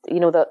 because,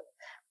 that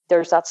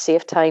there's that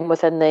safe time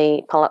within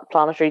the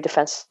planetary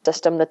defense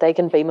system that they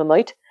can beam him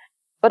out.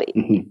 But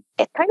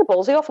it's kind of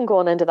ballsy off him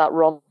going into that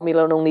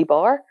Romulan-only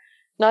bar.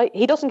 Now,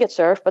 he doesn't get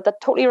served, but that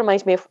totally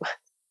reminds me of,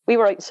 we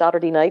were out on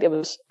Saturday night. It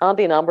was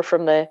Andy and Amber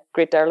from the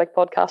Great Derelict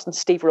podcast and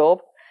Steve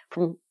Robb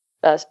from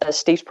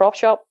Steve's Prop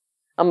Shop,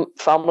 and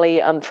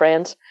family and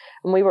friends.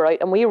 And we were out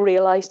and we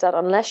realised that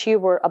unless you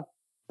were a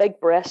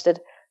big-breasted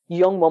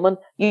young woman,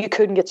 you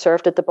couldn't get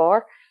served at the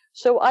bar.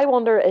 So I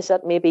wonder, is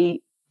that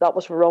maybe that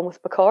was wrong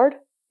with Picard?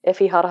 If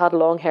he had had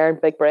long hair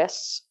and big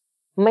breasts,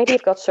 might he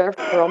have got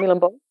served at the Romulan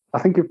bar? I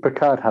think if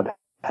Picard had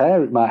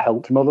hair, it might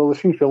help him, although there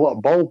seems to be a lot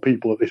of bald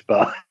people at this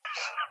bar.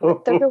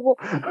 The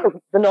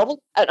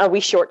novel, a wee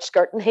short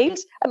skirt and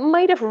heels, it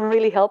might have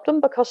really helped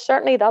him, because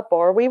certainly that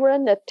bar we were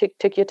in, it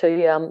took you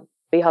to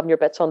be having your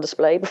bits on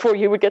display before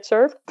you would get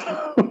served.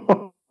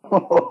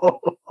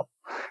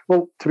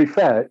 Well, to be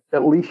fair,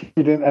 at least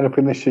you didn't end up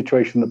in this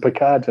situation that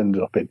Picard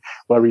ended up in,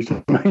 where he's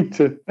made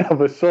to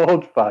have a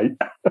sword fight.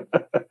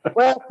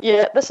 Well,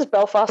 yeah, this is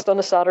Belfast on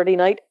a Saturday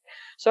night,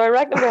 so I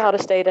reckon if we had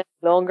stayed in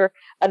longer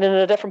and in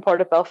a different part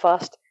of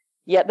Belfast,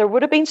 yeah, there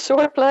would have been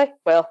sword play.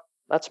 Well,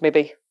 it's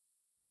maybe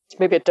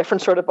a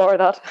different sort of bar,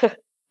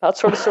 that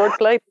sort of sword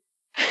play.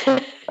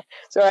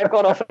 So I've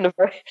gone off in a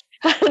very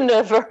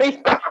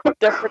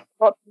different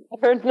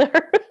pattern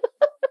there.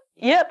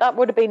 Yeah, that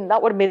would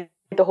have made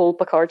the whole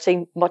Picard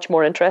scene much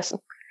more interesting.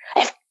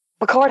 If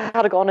Picard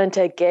had gone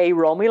into a gay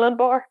Romulan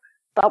bar,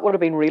 that would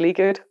have been really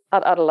good.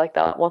 I'd have liked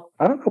that one.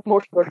 I don't know.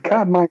 More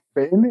Picard might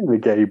fit in a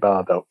gay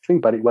bar, though. Think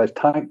about it. He wears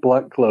tight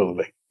black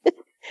clothing.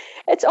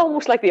 It's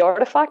almost like the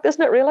Artifact,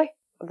 isn't it, really?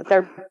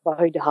 They're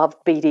bound to have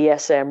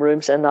BDSM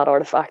rooms in that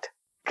Artifact.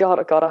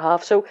 Gotta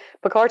have. So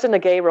Picard's in a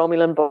gay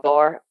Romulan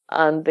bar,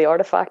 and the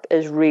Artifact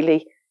is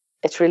really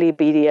a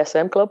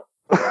BDSM club.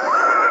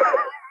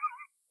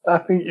 I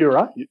think you're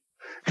right.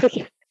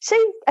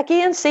 See,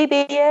 again,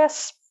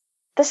 CBS,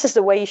 this is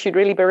the way you should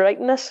really be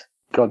writing this.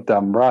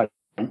 Goddamn right.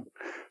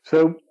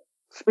 So,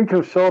 speaking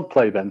of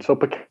swordplay then, so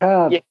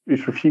Picard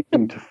is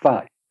refusing to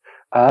fight.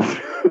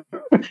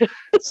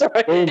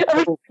 Sorry,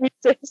 everything you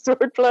say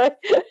swordplay.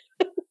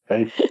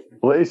 Okay,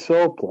 well, it is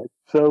swordplay.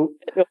 So,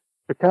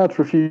 Picard's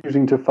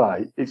refusing to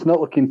fight. It's not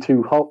looking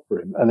too hot for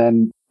him. And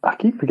then, I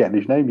keep forgetting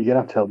his name. You're going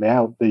to have to help me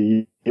out.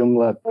 The young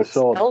lad, the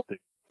sword.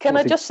 Can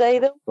I just say,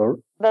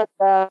 though,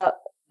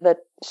 that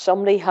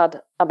somebody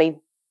had,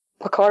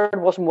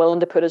 Picard wasn't willing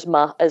to put his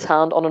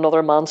hand on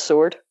another man's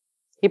sword.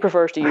 He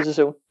prefers to use his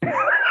own.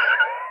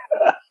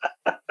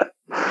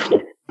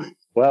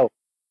 Well,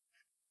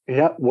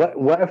 yeah,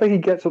 whatever he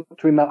gets up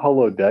to in that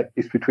holodeck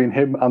is between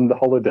him and the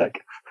holodeck.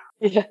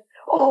 Yeah.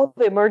 Oh,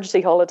 the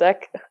emergency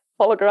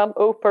hologram.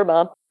 Oh, poor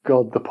man.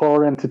 God, the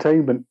poor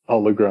entertainment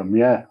hologram,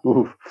 yeah.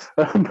 Oof.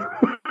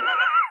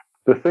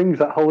 The things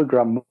that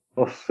hologram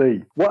must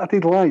see. What I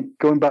did like,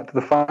 going back to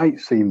the fight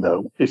scene,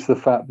 though, is the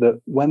fact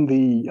that when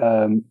the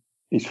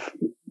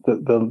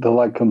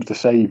lad comes to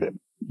save him,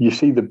 you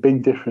see the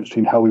big difference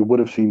between how we would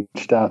have seen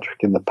Star Trek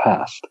in the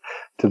past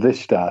to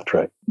this Star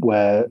Trek,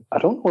 where I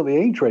don't know what the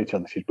age rate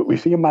on this is, but we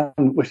see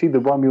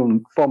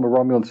the former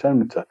Romulan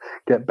senator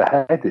get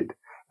beheaded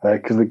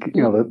because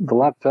the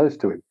lad says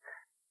to him,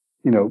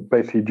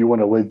 basically, do you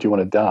want to live? Do you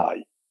want to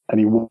die? And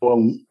he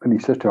won't. And he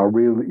says to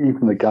him,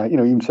 even the guy,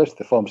 even says to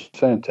the former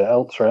senator,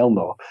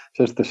 Elnor,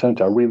 says to the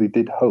senator, I really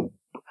did hope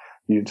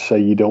you'd say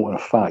you don't want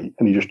to fight.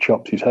 And he just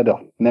chops his head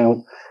off.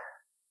 Now,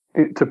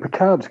 to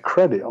Picard's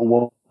credit on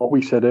what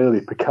we said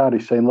earlier, Picard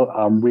is saying, look,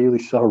 I'm really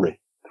sorry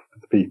for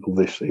the people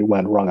it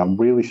went wrong. I'm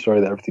really sorry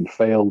that everything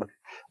failed.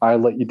 I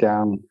let you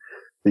down.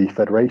 The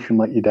Federation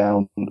let you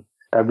down.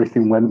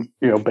 Everything went,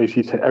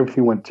 basically said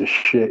everything went to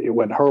shit. It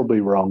went horribly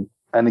wrong.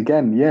 And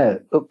again,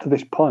 up to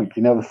this point,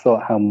 you never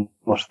thought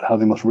how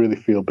they must really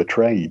feel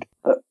betrayed.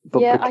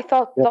 I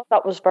thought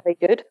that was very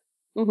good.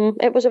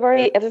 Mm-hmm. It was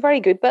very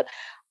good. But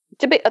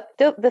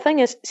the thing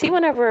is, see,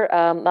 whenever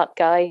that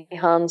guy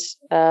hands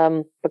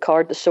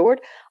Picard the sword,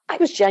 I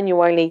was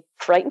genuinely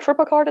frightened for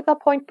Picard at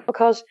that point,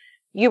 because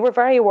you were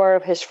very aware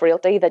of his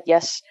frailty. That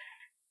yes,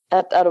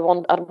 at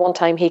one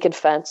time he could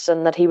fence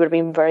and that he would have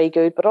been very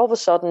good, but all of a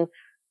sudden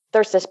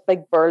there's this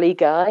big burly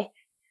guy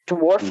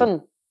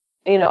dwarfing.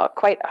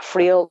 Quite a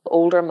frail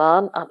older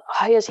man, and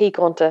how is he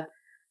going to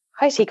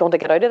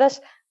get out of this?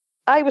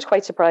 I was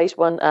quite surprised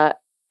when I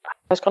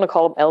was going to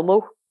call him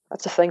Elmo.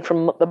 That's a thing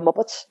from the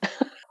Muppets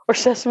or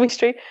Sesame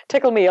Street.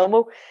 Tickle Me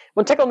Elmo.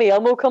 When Tickle Me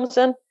Elmo comes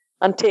in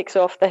and takes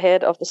off the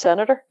head of the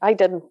senator, I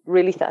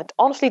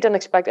honestly didn't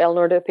expect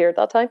Elnor to appear at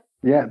that time.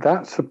 Yeah,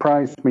 that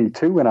surprised me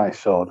too when I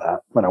saw that,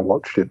 when I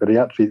watched it. But he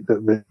actually,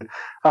 in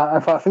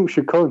fact, I think we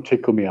should call him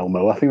Tickle Me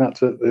Elmo. I think that's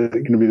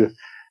going to be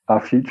our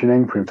future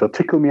name for him. So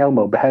Tickle Me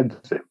Elmo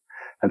beheads him,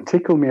 and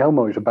Tickle Me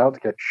Elmo is about to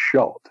get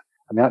shot,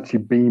 and they actually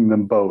beam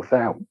them both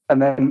out.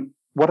 And then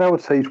what I would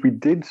say is we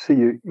did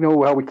see,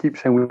 how we keep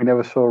saying we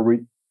never saw,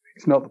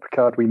 it's not the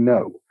Picard we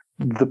know.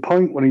 The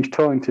point when he's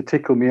talking to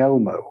Tickle Me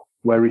Elmo,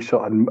 where he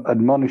sort of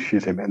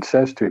admonishes him and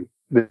says to him,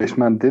 this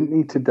man didn't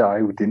need to die.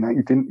 He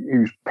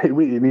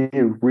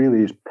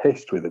really is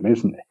pissed with him,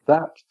 isn't he?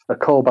 That's a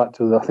callback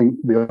to, I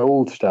think, the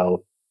old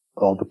style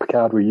or the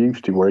Picard we're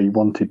used to, where he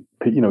wanted,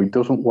 he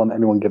doesn't want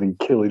anyone getting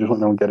killed, he doesn't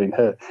want anyone getting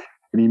hurt,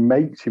 and he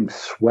makes him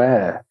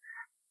swear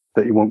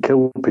that he won't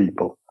kill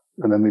people.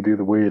 and then they do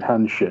the weird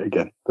hand shit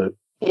again.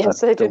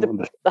 Yes, they do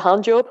the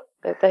hand job.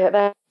 They have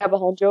a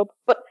hand job.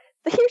 But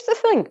here's the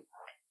thing.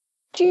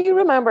 Do you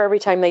remember every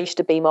time they used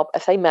to beam up,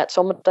 if they met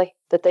somebody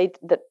that they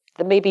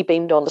maybe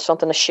beamed onto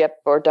something, a ship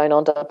or down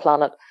onto a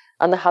planet,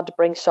 and they had to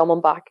bring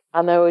someone back,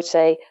 and they would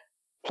say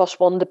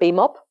 +1 to beam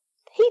up?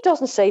 He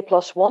doesn't say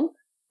 +1,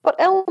 but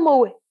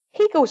Elmo,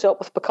 he goes up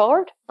with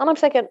Picard. And I'm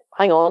thinking,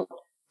 hang on,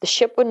 the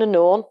ship wouldn't have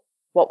known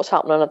what was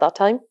happening at that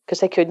time because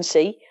they couldn't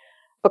see,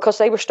 because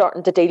they were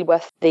starting to deal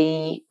with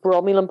the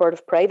Romulan bird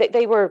of prey.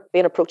 They were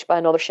being approached by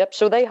another ship,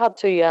 so they had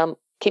to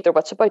keep their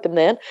wits about them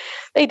then.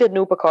 They didn't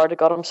know Picard had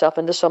got himself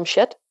into some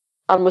shit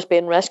and was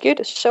being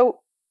rescued. So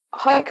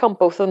how come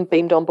both of them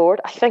beamed on board?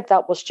 I think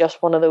that was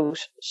just one of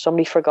those,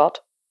 somebody forgot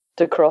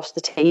to cross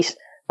the T's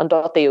and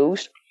dot the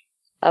O's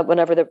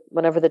whenever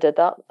they did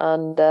that.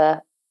 And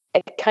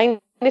it kind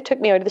of took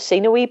me out of the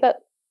scene a wee bit,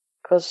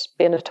 because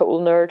being a total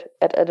nerd,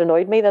 it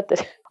annoyed me that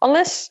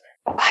unless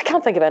I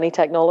can't think of any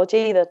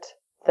technology that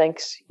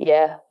thinks,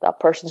 yeah, that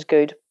person's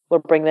good,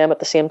 we'll bring them at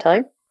the same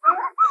time.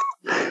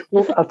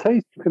 Well, I'll tell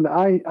you something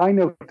that I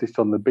noticed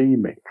on the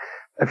beaming.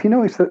 If you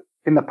notice that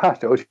in the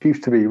past, it always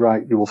used to be,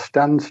 right, you will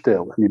stand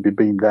still and you'd be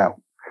beamed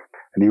out,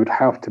 and you would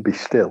have to be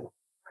still.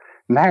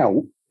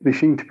 Now, they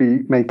seem to be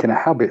making a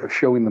habit of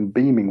showing them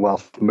beaming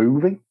whilst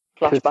moving.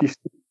 Because you see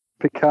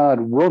Picard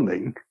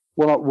running,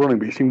 well, not running,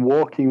 but you see him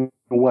walking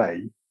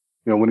away,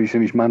 when he's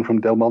in his Man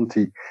from Del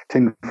Monte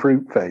tin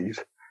fruit phase,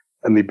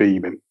 and they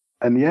beam him.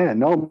 And yeah,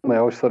 normally I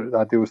always thought the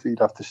idea was that you'd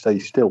have to stay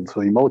still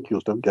so the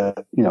molecules don't get,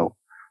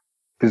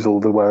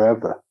 fizzled or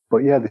wherever.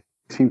 But yeah, they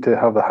seem to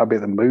have the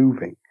habit of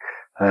moving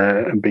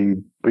and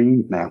being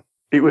beamed now.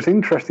 It was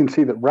interesting to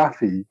see that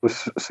Raffi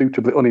was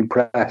suitably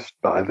unimpressed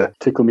by the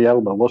Tickle Me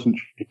Elmo, wasn't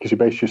she? Because he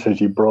basically says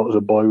you brought us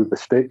a boy with a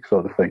stick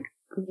sort of thing.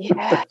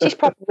 Yeah, she's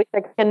probably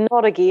thinking,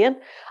 not again.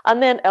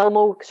 And then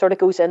Elmo sort of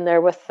goes in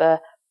there with,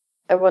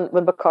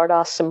 when Picard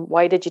asks him,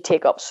 why did you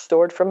take up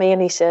Sword from me?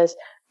 And he says,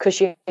 because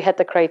you hit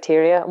the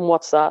criteria. And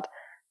what's that?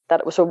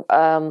 That it was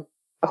a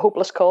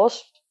hopeless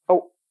cause.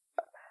 Oh,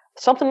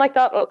 something like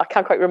that. I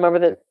can't quite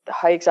remember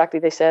how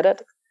exactly they said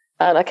it.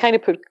 And I kind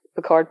of put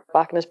Picard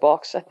back in his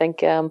box. I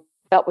think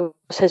that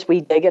was his wee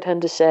dig at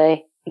him to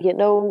say,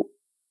 you're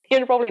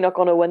probably not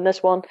going to win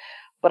this one,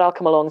 but I'll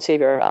come along and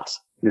save your ass.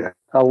 Yeah,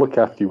 I'll look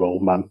after you,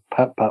 old man.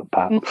 Pat, pat,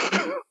 pat.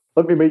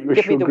 Let me make you a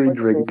sugary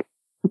drink.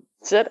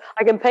 That's it.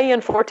 I can pay you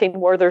in 14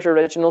 Werther's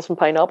Originals and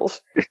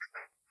pineapples.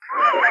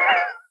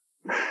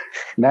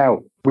 Now,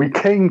 we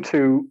came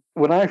to,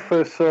 when I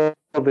first saw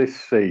this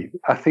scene,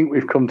 I think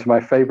we've come to my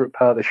favourite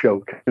part of the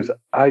show, because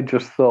I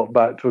just thought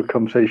back to a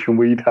conversation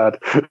we'd had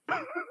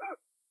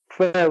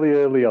fairly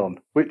early on,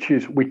 which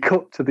is we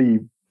cut to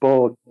the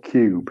Borg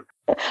cube.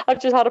 I've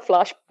just had a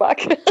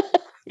flashback.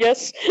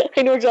 Yes,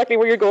 I know exactly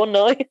where you're going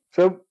now.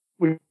 So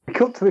we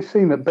cut to this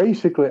scene that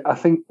basically, I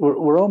think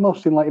we're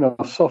almost in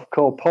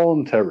softcore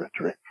porn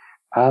territory.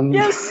 And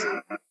yes.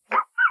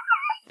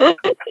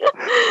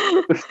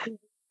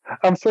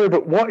 I'm sorry,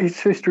 but what his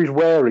sister is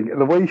wearing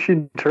and the way she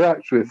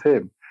interacts with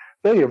him,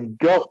 they have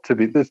got to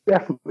be. There's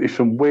definitely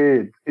some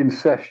weird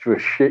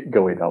incestuous shit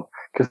going on,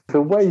 because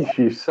the way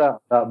she sat at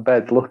that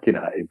bed looking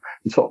at him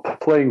and sort of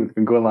playing with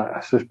him, going like,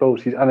 I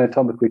suppose he's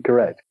anatomically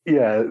correct.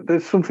 Yeah,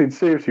 there's something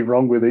seriously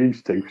wrong with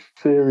these two.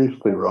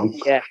 Seriously wrong.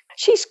 Yeah,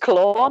 she's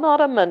clawing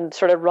at him and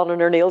sort of running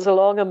her nails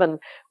along him and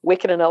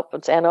waking him up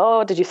and saying,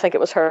 "Oh, did you think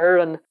it was her?"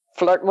 and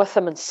flirting with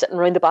him and sitting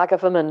around the back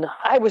of him. And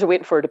I was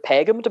waiting for her to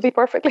peg him, to be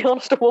perfectly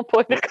honest. At one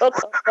point, it got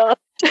that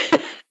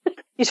bad.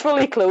 He's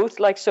fully clothed,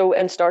 so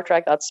in Star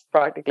Trek, that's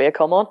practically a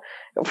come on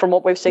from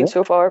what we've seen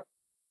so far.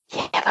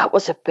 Yeah, that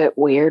was a bit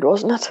weird,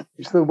 wasn't it?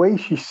 It's the way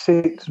she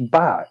sits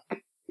back.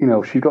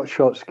 She's got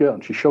short skirt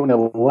and she's showing her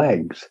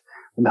legs.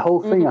 And the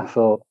whole thing, I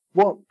thought,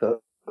 what the...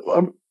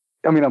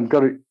 I've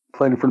got it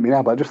playing in front of me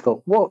now, but I just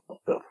thought, what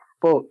the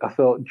fuck? I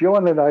thought,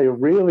 Joanne and I are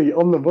really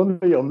on the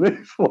money on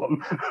this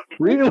one.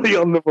 Really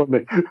on the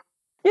money.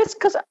 Yes,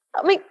 because,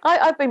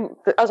 I've been,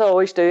 as I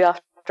always do,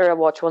 after I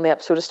watch one of the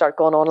episodes, start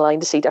going online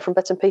to see different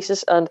bits and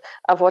pieces, and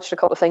I've watched a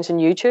couple of things on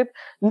YouTube.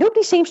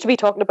 Nobody seems to be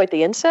talking about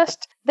the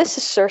incest. This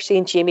is Cersei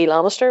and Jaime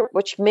Lannister,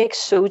 which makes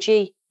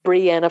Soji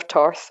Brienne of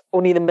Tarth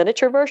only the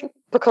miniature version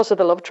because of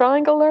the love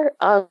triangle there,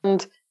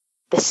 and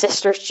the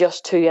sister's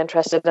just too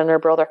interested in her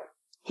brother.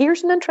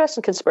 Here's an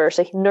interesting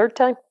conspiracy. Nerd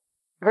time.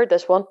 I heard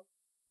this one.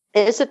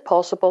 Is it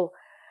possible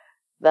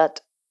that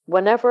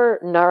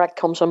whenever Narek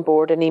comes on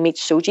board and he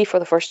meets Soji for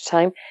the first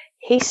time,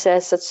 he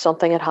says that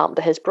something had happened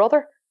to his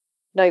brother?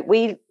 Now,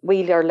 we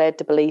are led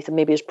to believe that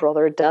maybe his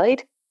brother had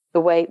died,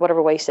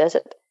 whatever way he says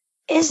it.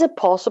 Is it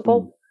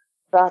possible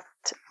that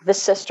the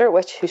sister,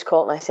 who's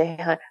called, I say,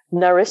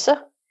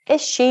 Narissa,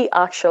 was she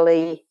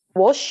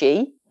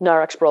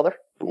Narek's brother?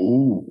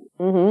 Ooh.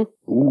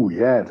 Mm-hmm. Ooh,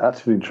 yeah,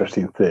 that's an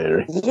interesting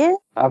theory. Yeah.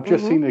 I've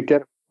just seen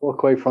her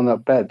walk away from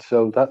that bed,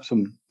 so that's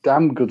some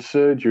damn good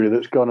surgery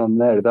that's gone on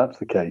there, if that's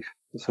the case.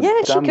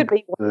 Yeah, she could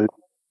be one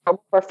of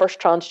our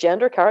first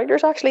transgender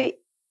characters, actually,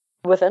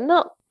 within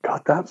that.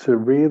 God, that's a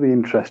really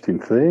interesting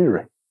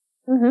theory.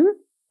 Mm-hmm.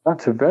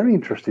 That's a very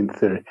interesting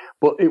theory.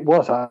 But it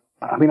was, I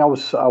I mean, I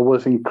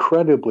was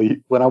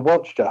incredibly, when I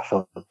watched it, I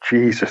thought,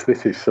 Jesus,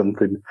 this is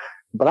something.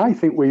 But I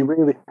think we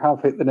really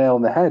have hit the nail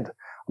on the head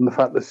on the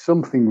fact there's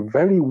something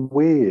very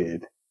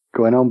weird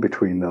going on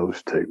between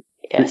those two.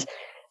 Yes.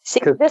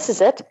 See, this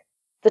is it.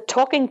 The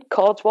Talking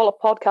Codswallop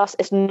podcast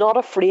is not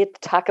afraid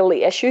to tackle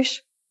the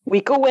issues.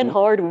 We go in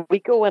hard, we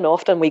go in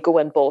often, we go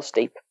in balls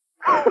deep.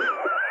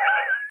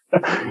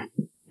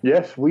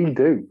 Yes, we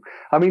do.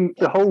 I mean,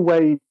 the whole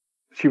way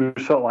she was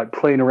sort of like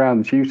playing around,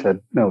 and you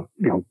said, no,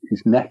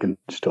 his neck and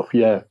stuff.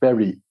 Yeah,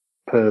 very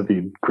pervy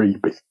and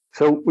creepy.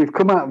 So we've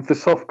come out of the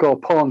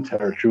softcore porn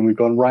territory and we've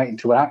gone right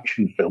into an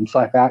action film,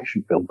 sci-fi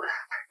action film,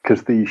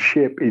 because the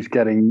ship is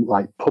getting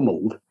like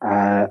pummeled.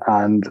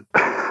 And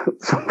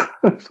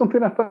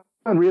something I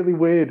found really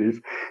weird is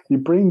you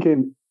bring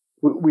in,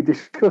 we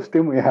discussed,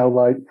 didn't we, how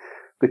like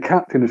the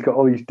captain has got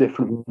all these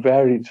different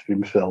variants of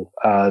himself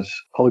as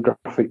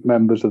holographic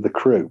members of the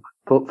crew.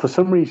 But for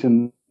some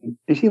reason,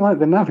 is he like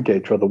the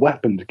navigator or the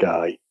weapons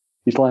guy?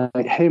 He's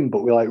like him,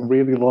 but with like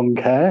really long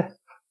hair.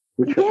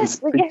 Yes,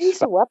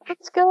 he's a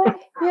weapons guy.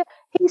 Yeah,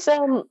 he's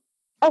Oh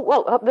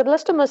well, they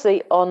list him as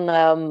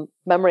on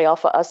Memory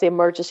Alpha as the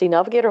emergency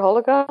navigator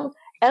hologram.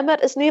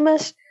 Emmett, his name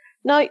is.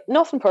 Now,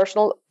 nothing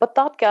personal, but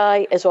that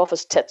guy is off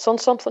his tits on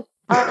something.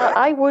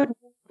 I would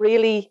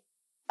really.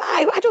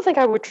 I don't think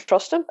I would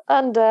trust him,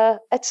 and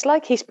it's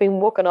like he's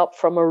been woken up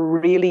from a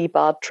really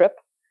bad trip,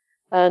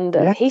 and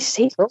he's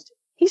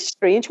a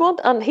strange one,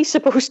 and he's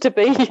supposed to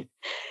be,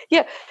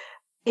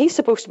 he's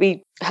supposed to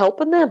be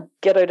helping them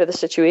get out of the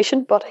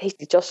situation, but he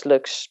just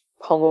looks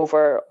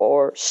hungover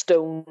or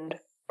stoned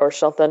or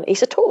something.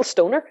 He's a total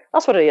stoner.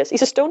 That's what he is.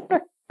 He's a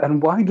stoner.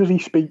 And why does he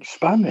speak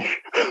Spanish?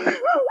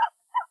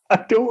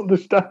 I don't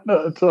understand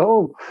that at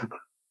all.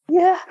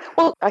 Yeah,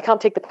 well, I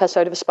can't take the piss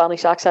out of a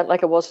Spanish accent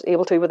like I was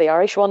able to with the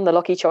Irish one, the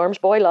Lucky Charms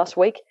boy last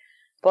week.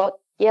 But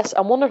yes,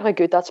 I'm wondering how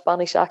good that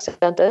Spanish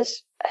accent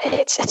is.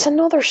 It's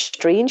another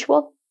strange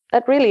one.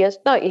 It really is.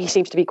 Now, he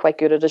seems to be quite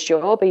good at his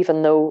job,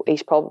 even though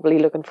he's probably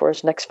looking for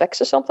his next fix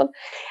or something.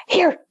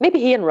 Here, maybe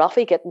he and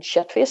Rafi getting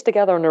shit-faced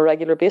together on a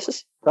regular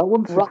basis. That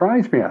wouldn't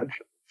surprise me,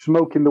 actually.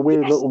 Smoking the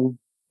weird little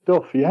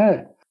stuff,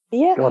 yeah.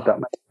 Yeah. God, that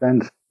makes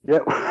sense. Yeah.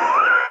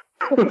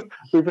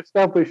 We've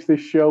established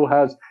this show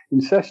has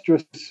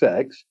incestuous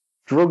sex,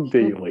 drug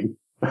dealing.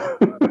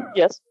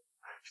 Yes.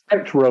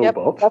 Sex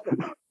robots.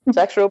 Yep.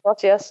 Sex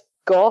robots, yes.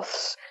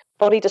 Goths,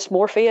 body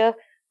dysmorphia.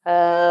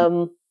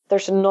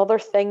 There's another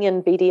thing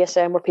in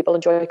BDSM where people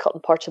enjoy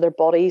cutting parts of their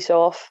bodies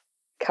off.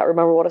 Can't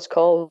remember what it's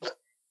called.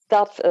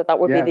 That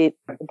would be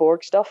the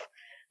Borg stuff.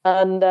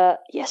 And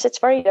yes, it's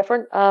very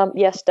different.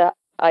 Yes,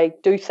 I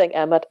do think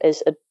Emmett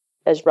is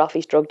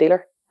Rafi's drug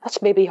dealer. That's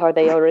maybe how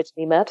they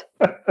originally met.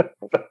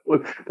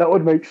 that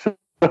would make so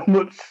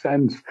much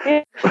sense.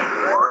 Yeah.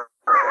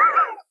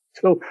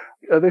 So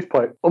at this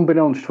point,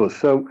 unbeknownst to us,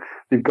 so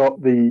you've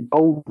got the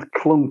old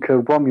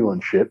clunker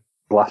Romulan ship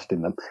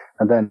blasting them,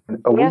 and then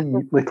a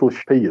wee little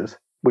Piers,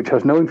 which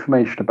has no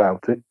information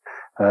about it.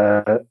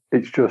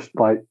 It's just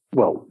like,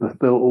 well, the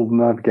little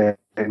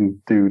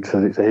navigating dude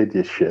says it's a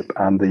hideous ship,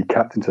 and the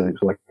captain says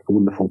it's like a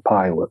wonderful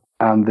pilot.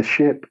 And the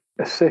ship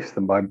assists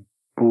them by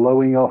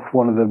blowing off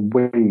one of the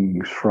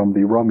wings from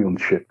the Romulan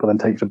ship, but then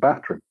takes a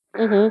battering.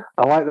 Mm-hmm.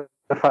 I like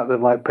the fact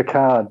that like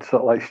Picard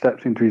sort of like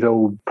steps into his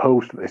old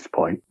post at this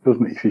point,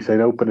 doesn't he? He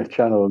said, "Open a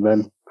channel," and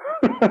then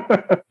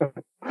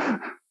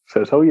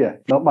says, "Oh yeah,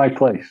 not my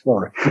place.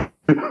 Sorry."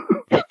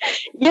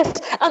 Yes,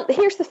 and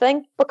here's the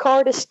thing: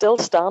 Picard is still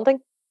standing.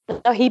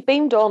 Now he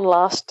beamed on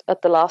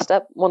at the last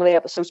one of the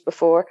episodes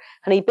before,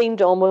 and he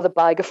beamed on with a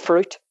bag of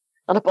fruit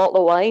and a bottle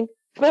of wine.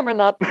 Remember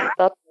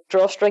that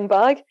drawstring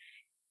bag?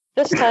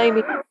 This time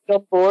he's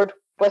on board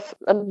with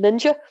a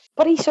ninja,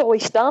 but he's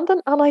always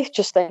standing, and I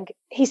just think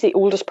he's the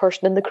oldest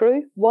person in the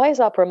crew. Why is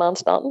that poor man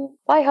standing?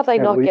 Why have they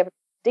not given him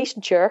a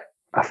decent chair?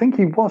 I think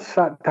he was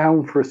sat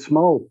down for a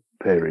small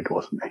period,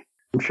 wasn't he?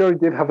 I'm sure he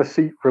did have a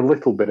seat for a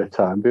little bit of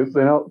time.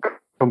 They're not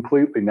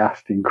completely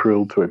nasty and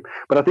cruel to him.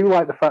 But I do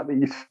like the fact that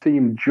you see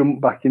him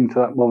jump back into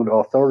that moment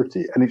of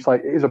authority, and it's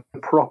like it is a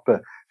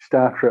proper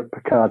Star Trek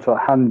Picard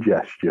sort of hand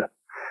gesture,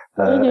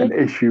 an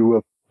issue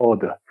of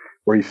order,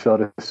 where he's sort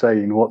of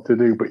saying what to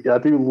do. But I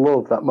do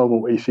love that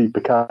moment where you see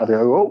Picard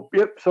go, "Oh,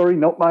 yep, sorry,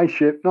 not my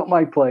ship, not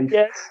my place."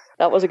 Yes,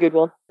 that was a good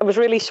one. It was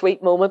a really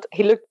sweet moment.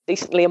 He looked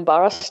decently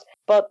embarrassed,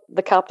 but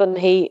the captain,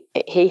 he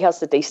has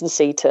the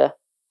decency to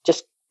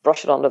just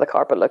brush it under the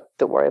carpet. Look,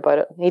 don't worry about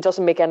it. He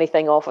doesn't make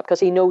anything of it because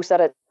he knows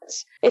that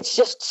it's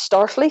just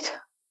Starfleet.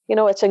 You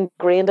know, it's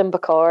ingrained in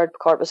Picard.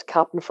 Picard was a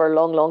captain for a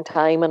long, long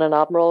time and an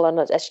admiral, and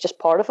it's just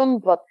part of him.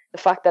 But the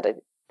fact that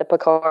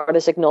Picard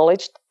has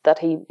acknowledged that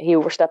he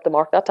overstepped the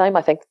mark that time,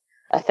 I think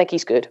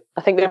he's good.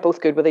 I think they're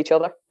both good with each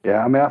other.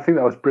 Yeah, I mean, I think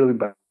that was brilliant,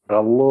 but I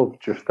love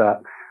just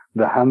that,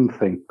 the hand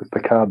thing with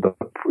Picard,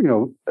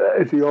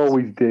 as he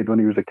always did when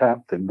he was a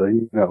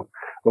captain,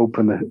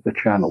 open the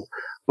channel.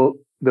 But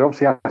they're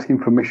obviously asking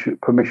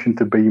permission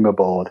to beam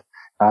aboard.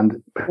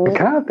 And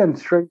Picard then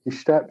strangely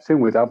steps in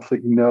with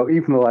absolutely no,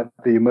 even though like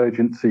the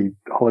emergency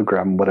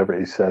hologram, whatever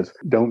it is, says,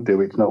 "Don't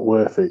do it, it's not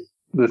worth it."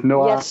 There's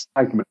no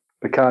argument.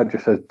 Picard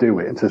just says, do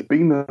it, and says,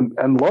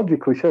 and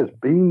logically says,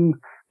 beam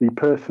the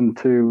person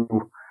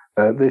to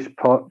this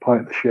point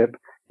of the ship.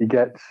 He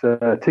gets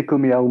Tickle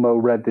Me Elmo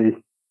ready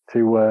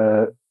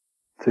to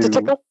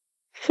tickle.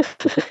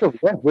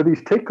 yeah, with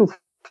his tickle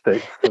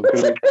sticks.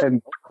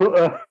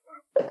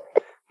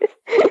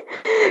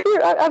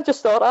 I've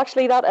just thought,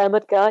 actually, that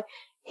Emmett guy,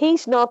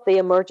 he's not the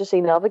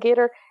emergency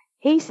navigator.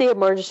 He's the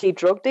emergency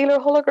drug dealer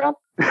hologram.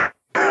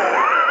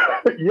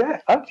 Yeah,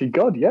 actually,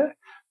 God, yeah.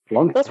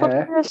 Long That's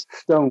hair, what it is.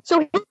 stone.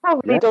 So he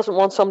probably doesn't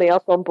want somebody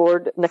else on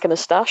board nicking his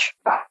stash.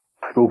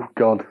 Oh,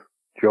 God.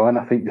 Joanne,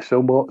 I think you're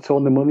so much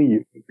on the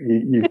money,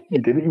 you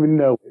didn't even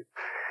know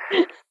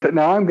it. But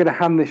now I'm going to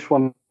hand this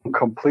one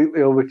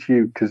completely over to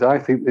you, because I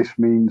think this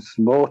means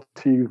more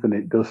to you than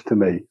it does to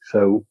me.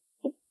 So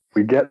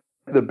we get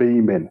the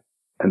beam in,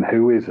 and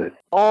who is it?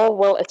 Oh,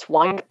 well, it's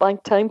Wank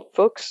Bank time,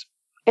 folks.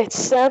 It's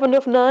 7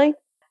 of 9.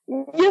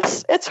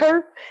 Yes, it's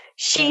her.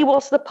 She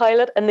was the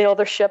pilot in the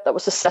other ship that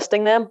was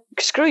assisting them.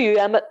 Screw you,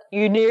 Emmett.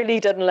 You nearly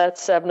didn't let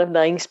 7 of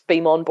 9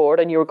 beam on board,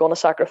 and you were going to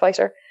sacrifice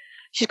her.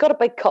 She's got a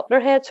big cut in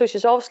her head, so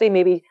she's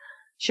obviously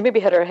she maybe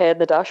hit her head in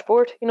the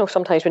dashboard. You know,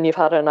 sometimes when you've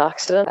had an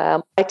accident.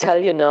 I tell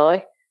you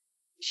now,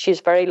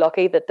 she's very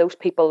lucky that those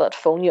people that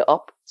phone you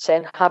up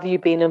saying, have you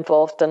been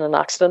involved in an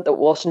accident that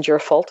wasn't your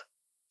fault?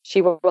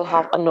 She will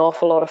have an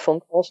awful lot of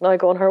phone calls now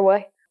going her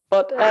way.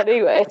 But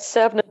anyway, it's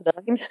 7 of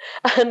 9.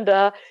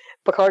 And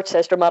Picard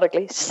says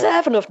dramatically,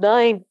 7 of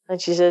 9.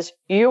 And she says,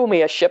 you owe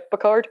me a ship,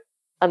 Picard.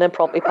 And then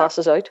promptly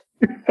passes out.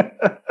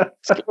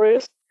 It's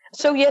glorious.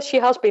 So yes, she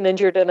has been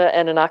injured in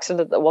an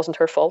accident that wasn't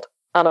her fault.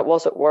 And it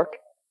was at work.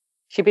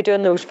 She'll be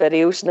doing those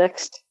videos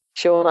next,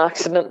 showing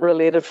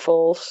accident-related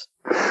falls.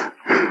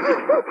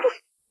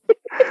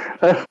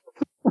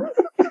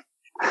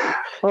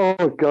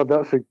 Oh, God,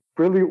 that's a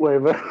brilliant way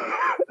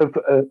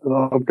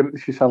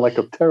she sound like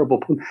a terrible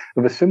pun,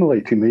 of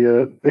assimilating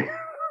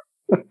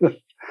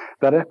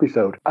that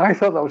episode. I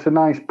thought that was a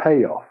nice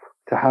payoff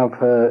to have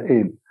her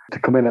to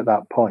come in at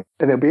that point.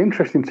 And it'll be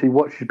interesting to see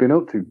what she's been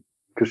up to,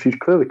 because she's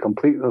clearly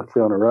completely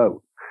on her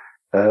own,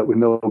 with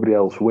nobody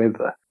else with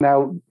her.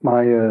 Now,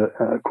 my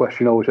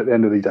question always at the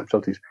end of these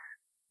episodes is,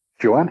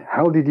 Joanne,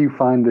 how did you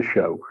find the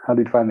show? How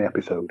did you find the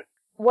episode?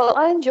 Well,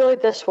 I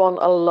enjoyed this one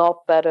a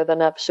lot better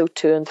than episode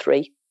 2 and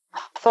 3. I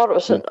thought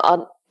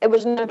it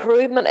was an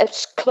improvement.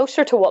 It's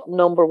closer to what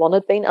number 1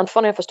 had been. And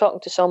funny, I was talking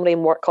to somebody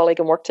colleague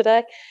in work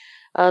today,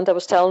 and I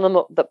was telling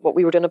them that what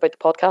we were doing about the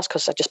podcast,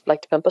 because I just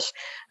like to pimp us.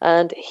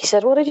 And he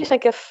said, what did you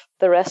think of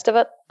the rest of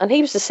it? And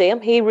he was the same.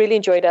 He really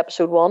enjoyed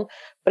episode 1,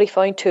 but he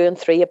found 2 and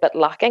 3 a bit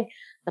lacking.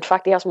 In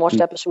fact, he hasn't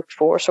watched episode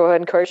 4, so I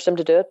encouraged him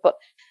to do it. But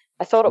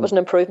I thought it was an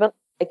improvement.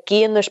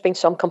 Again, there's been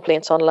some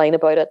complaints online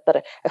about it, that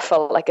it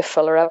felt like a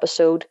filler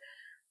episode.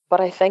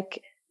 But I think,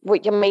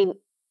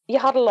 you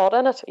had a lot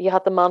in it. You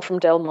had the man from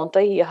Del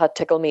Monte, you had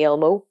Tickle Me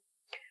Elmo,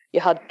 you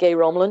had gay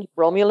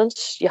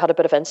Romulans, you had a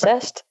bit of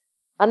incest,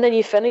 and then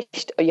you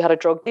had a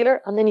drug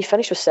dealer, and then you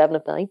finished with 7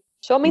 of 9.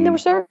 So, there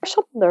was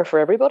something there for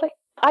everybody.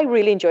 I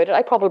really enjoyed it.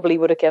 I probably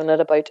would have given it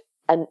about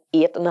an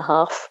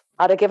 8.5.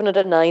 I'd have given it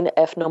a 9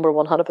 if number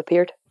 1 had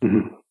appeared.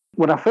 Mm-hmm.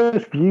 When I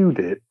first viewed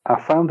it, I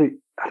found it,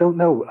 I don't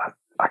know,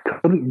 I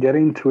couldn't get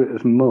into it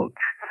as much.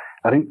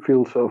 I didn't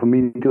feel sort of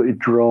immediately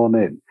drawn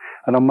in.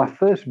 And on my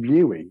first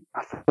viewing,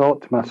 I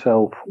thought to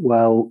myself,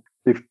 well,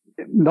 if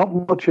not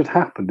much had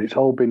happened, it's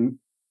all been,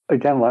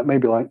 again,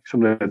 like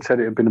somebody had said,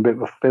 it had been a bit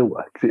of a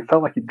filler, because it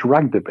felt like it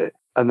dragged a bit.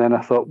 And then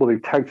I thought, well,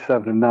 they've tagged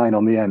 7 and 9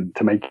 on the end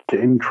to make it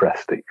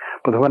interesting.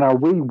 But then when I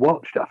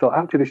rewatched it, I thought,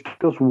 actually, this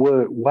does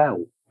work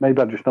well.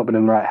 Maybe I've just not been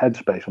in the right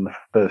headspace on the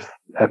first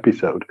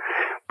episode.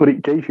 But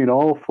it gave you an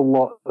awful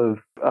lot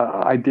of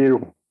idea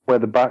of where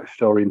the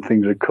backstory and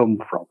things had come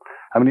from.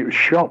 It was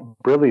shot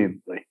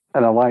brilliantly,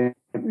 and I like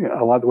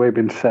the way it had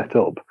been set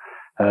up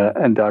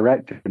and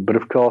directed. But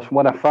of course,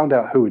 when I found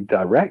out who had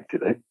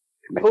directed it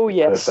made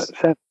perfect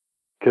sense,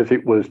 because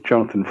it was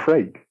Jonathan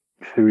Frakes,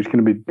 who's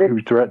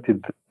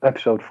directed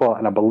episode 4,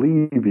 and I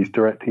believe he's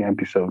directing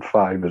episode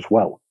 5 as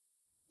well.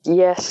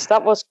 Yes,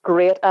 that was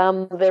great.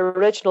 The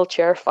original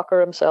chairfucker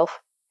himself,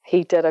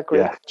 he did a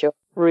great job.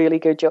 Really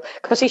good job.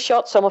 Because he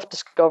shot some of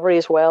Discovery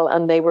as well,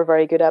 and they were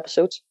very good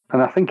episodes.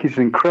 And I think he's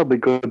an incredibly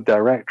good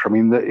director.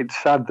 It's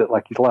sad that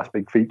his last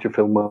big feature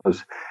film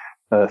was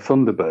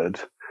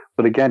Thunderbirds.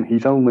 But again,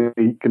 he's only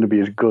going to be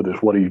as good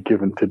as what he's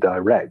given to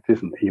direct,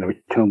 isn't he?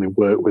 He can only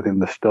work within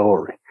the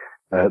story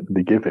that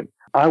they give him.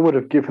 I would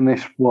have given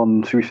this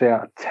one, should we say,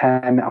 out of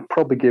 10, I'd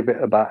probably give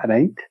it about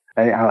an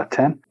 8 out of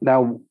 10.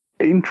 Now,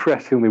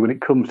 interestingly, when it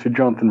comes to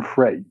Jonathan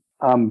Frakes,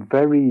 I'm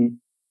very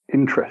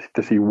interested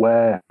to see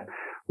where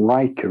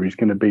Riker is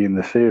going to be in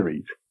the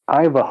series.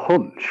 I have a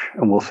hunch,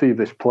 and we'll see if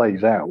this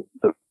plays out,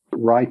 that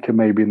Riker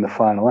may be in the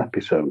final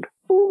episode.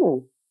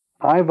 Ooh.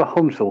 I have a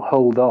hunch they'll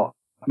hold off.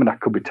 I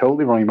could be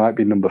totally wrong, he might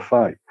be number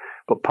 5.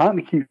 But part of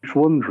me keeps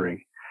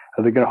wondering,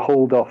 are they going to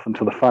hold off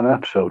until the final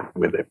episode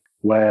with him,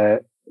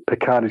 where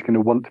Picard is going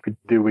to want to be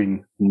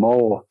doing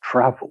more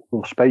travel,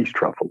 or space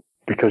travel?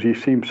 Because he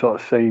seems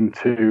sort of saying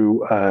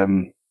to,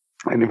 and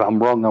if I'm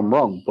wrong, I'm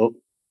wrong, but,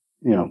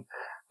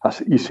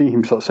 You see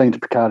him sort of saying to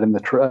Picard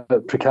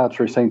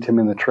Picard saying to him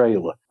in the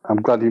trailer,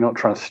 "I'm glad you're not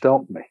trying to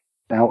stop me."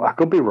 Now, I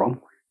could be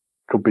wrong.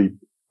 Could be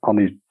on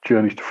his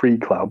journeys to Free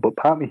Cloud, but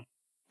part of me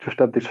just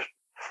had this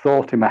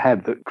thought in my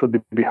head that could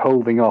they be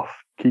holding off,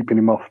 keeping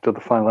him off to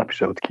the final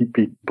episode to keep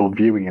people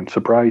viewing and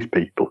surprise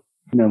people?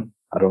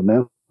 I don't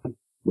know.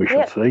 We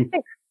shall see.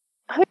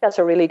 I think that's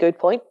a really good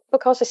point,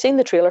 because I've seen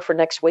the trailer for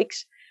next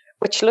week's,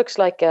 which looks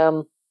like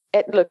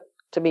it looked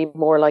to me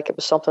more like it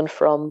was something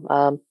from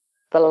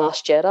The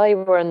Last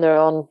Jedi, when they're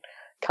on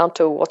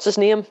Canto, what's his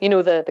name?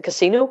 The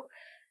casino,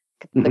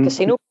 the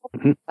casino,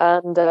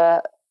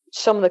 and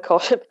some of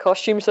the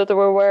costumes that they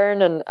were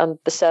wearing and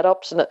the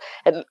setups,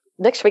 and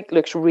next week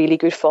looks really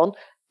good fun.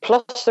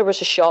 Plus, there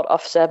was a shot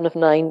of Seven of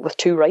Nine with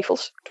 2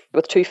 rifles,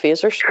 with 2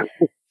 phasers,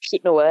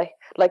 shooting away,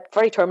 like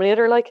very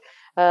Terminator-like.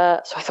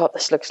 So I thought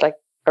this looks like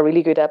a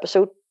really good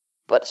episode,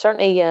 but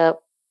certainly, the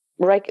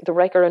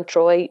Riker and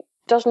Troy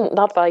that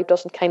vibe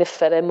doesn't kind of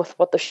fit in with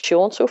what they've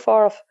shown so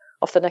far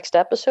of the next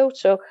episode.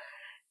 So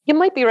you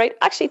might be right.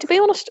 Actually, to be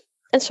honest,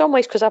 in some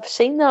ways, because I've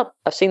seen that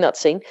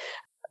scene,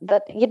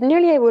 that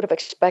I would have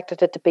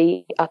expected it to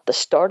be at the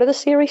start of the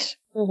series.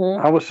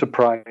 Mm-hmm. I was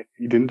surprised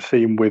you didn't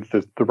see him with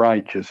the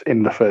Rikers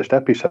in the first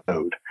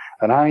episode.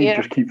 And I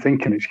just keep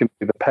thinking it's going to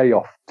be the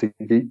payoff to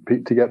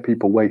get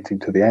people waiting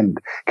to the end.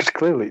 Because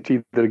clearly it's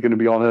either going to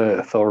be on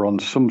Earth or on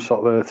some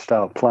sort of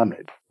Earth-style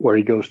planet where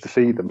he goes to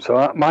see them.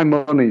 So my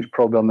money is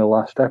probably on the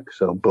last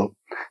episode. But,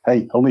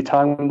 hey, only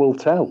time will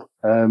tell.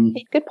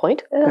 Good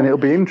point. And it'll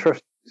be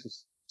interesting to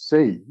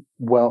see,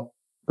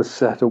 the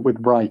setup with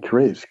Riker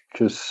is,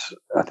 because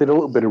I did a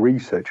little bit of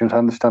research and I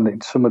understand that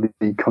in some of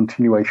the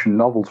continuation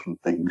novels and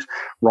things,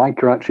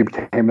 Riker actually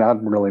became an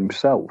admiral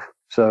himself.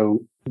 So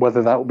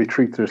whether that will be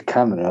treated as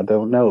canon, I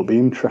don't know. It'll be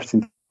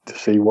interesting to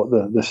see what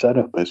the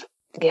setup is.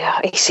 Yeah,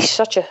 he's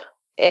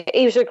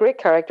a great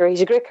character.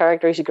 He's a great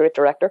character. He's a great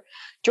director.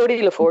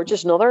 Geordie LaForge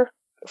is another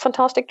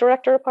fantastic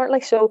director,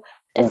 apparently. So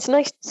it's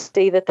nice to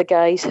see that the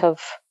guys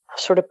have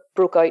sort of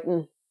broke out,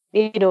 and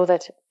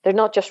that they're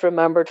not just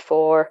remembered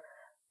for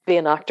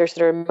being actors,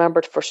 they're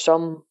remembered for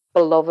some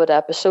beloved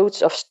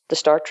episodes of the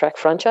Star Trek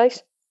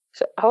franchise.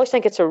 So I always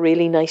think it's a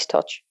really nice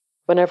touch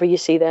whenever you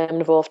see them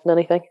involved in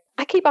anything.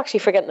 I keep actually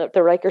forgetting that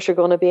the Rikers are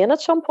going to be in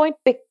at some point,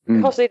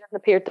 because they didn't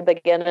appear at the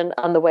beginning,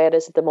 and the way it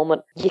is at the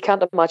moment, you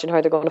can't imagine how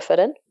they're going to fit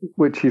in.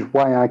 Which is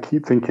why I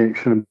keep thinking it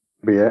shouldn't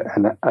be a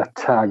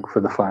tag for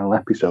the final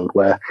episode,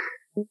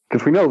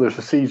 because we know there's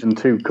a season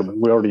 2 coming,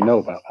 we already know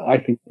about that. I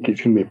think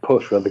it's going to be a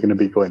push where they're going to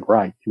be going,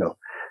 right,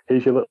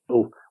 here's your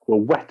little... We're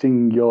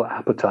whetting your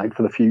appetite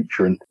for the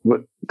future. And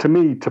to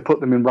me, to put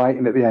them in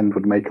writing at the end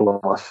would make a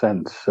lot of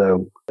sense.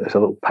 So it's a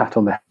little pat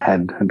on the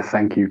head and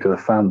thank you to the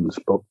fans.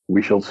 But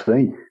we shall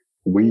see.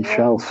 We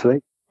shall see.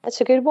 That's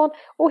a good one.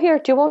 Oh, here,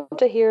 do you want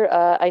to hear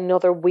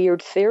another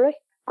weird theory?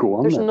 Go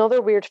on. There's then.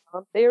 Another weird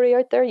fan theory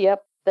out there,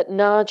 that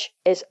Naj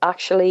is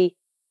actually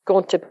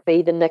going to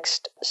be the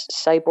next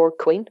cyborg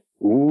queen.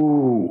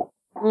 Ooh.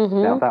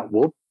 Mm-hmm. Now that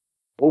would.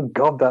 Oh,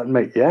 God, that'd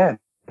make, the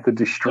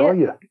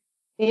Destroyer.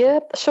 Yeah,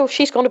 so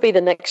she's going to be the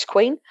next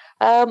queen.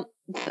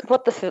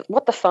 What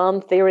the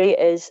fan theory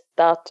is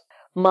that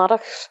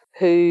Maddox,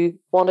 who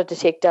wanted to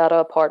take Data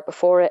apart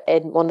before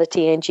in one of the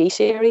TNG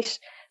series,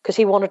 because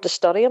he wanted to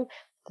study him,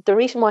 the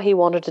reason why he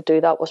wanted to do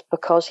that was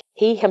because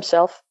he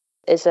himself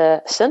is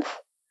a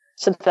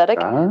synthetic,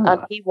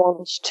 and he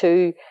wants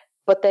to.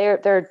 But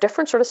they're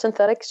different sort of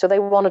synthetic, so they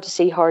wanted to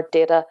see how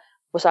Data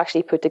was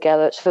actually put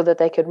together so that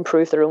they could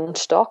improve their own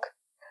stock.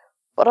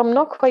 But I'm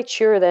not quite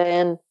sure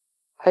then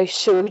how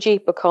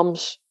Soji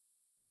becomes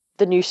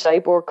the new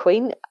cyborg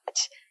queen.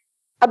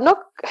 I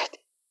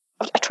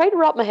tried to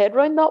wrap my head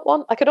around that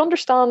one. I could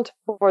understand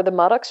where the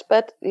Maddox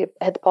bit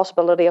had the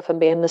possibility of him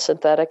being the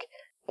synthetic,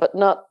 but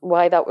not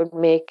why that would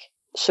make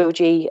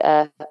Soji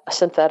a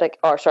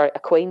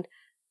queen.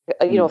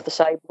 Of the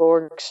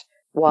cyborgs.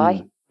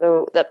 Why?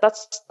 So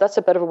that's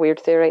a bit of a weird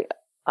theory.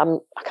 I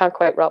can't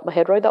quite wrap my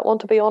head around that one,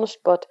 to be honest,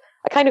 but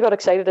I kind of got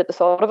excited at the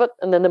thought of it,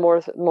 and then the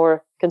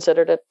more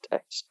considered it,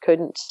 I just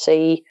couldn't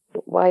see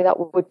why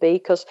that would be,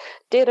 because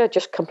Data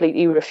just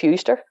completely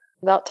refused her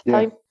that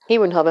time. He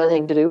wouldn't have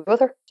anything to do with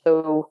her,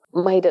 so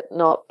might it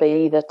not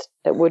be that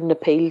it wouldn't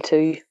appeal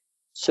to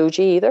Soji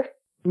either?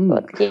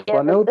 But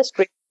this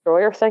Great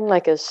Destroyer thing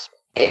is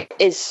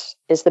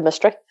the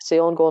mystery. It's the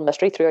ongoing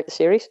mystery throughout the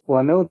series. Well,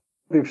 I know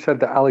they've said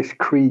that Alice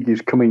Krieg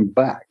is coming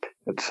back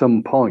at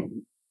some point,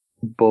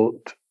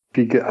 but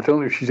I don't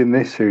know if she's in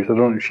this series. I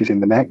don't know if she's in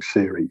the next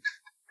series.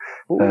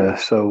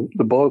 So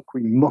the Borg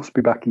Queen must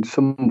be back in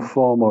some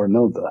form or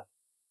another.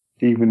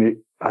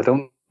 I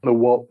don't know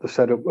what the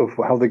setup of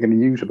how they're going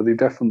to use her, but they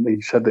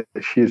definitely said that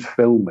she is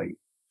filming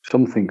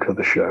something for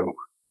the show.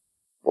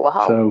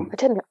 Wow! So, I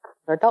didn't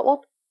heard that one.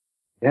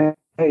 Yeah,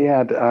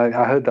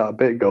 I heard that a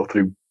bit ago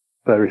through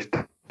various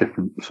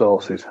different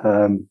sources.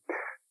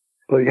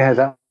 But yeah,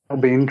 that'll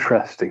be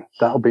interesting.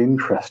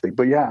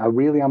 But yeah, I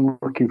really am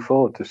looking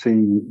forward to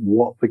seeing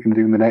what they can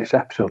do in the next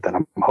episode. Then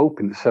I'm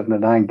hoping that 7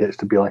 of 9 gets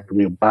to be like a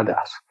real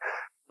badass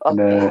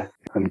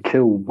and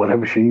kill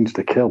whatever she needs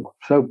to kill.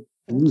 So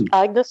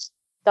Agnes.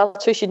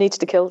 That's who she needs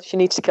to kill. She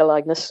needs to kill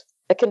Agnes.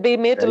 It can be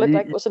made to look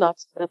like it was an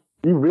accident.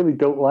 You really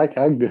don't like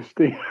Agnes,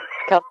 do you?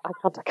 I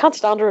can't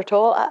stand her at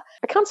all.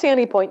 I can't see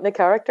any point in the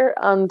character,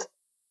 and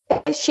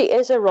she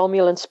is a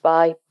Romulan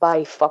spy.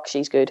 By fuck,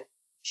 she's good.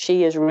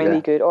 She is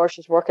really good. Or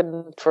she's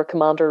working for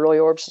Commander Roy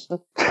Orbison.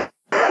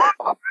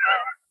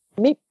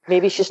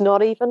 Maybe she's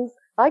not even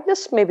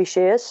Agnes. Maybe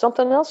she is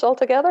something else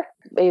altogether.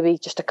 Maybe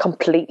just a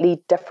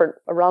completely different,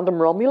 a random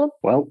Romulan.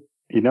 Well,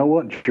 you know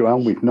what,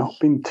 Joanne? We've not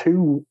been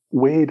too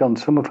weird on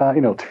some of our,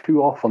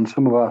 too off on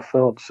some of our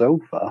thoughts so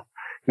far.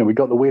 We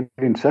got the weird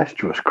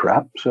incestuous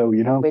crap, so,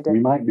 we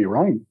might be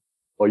right.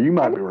 Or you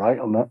might be right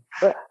on that.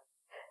 But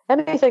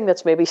anything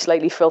that's maybe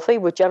slightly filthy,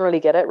 we generally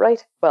get it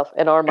right. Well,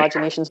 in our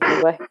imaginations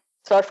anyway.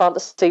 It's our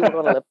fantasy, we're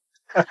going to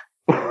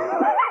live.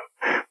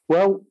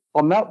 Well,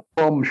 on that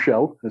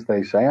bombshell, as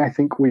they say, I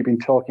think we've been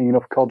talking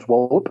enough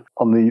Codswallop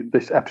on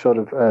this episode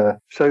of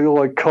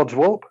Celluloid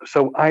Codswallop.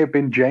 So I have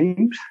been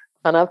James.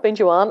 And I've been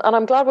Joanne, and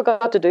I'm glad we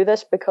got to do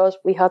this because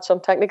we had some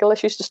technical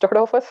issues to start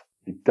off with.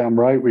 Damn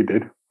right we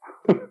did.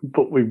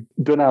 But we've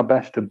done our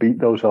best to beat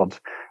those odds.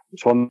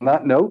 So on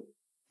that note,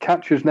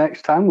 catch us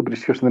next time. We'll be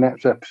discussing the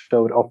next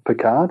episode of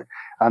Picard.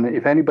 And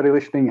if anybody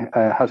listening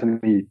has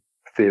any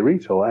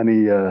theories or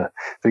any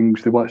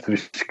things they want us to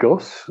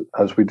discuss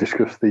as we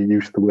discuss the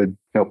use of the word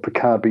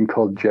Picard being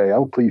called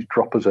JL, please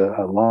drop us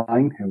a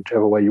line in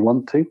whichever way you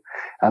want to.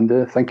 And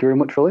thank you very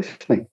much for listening.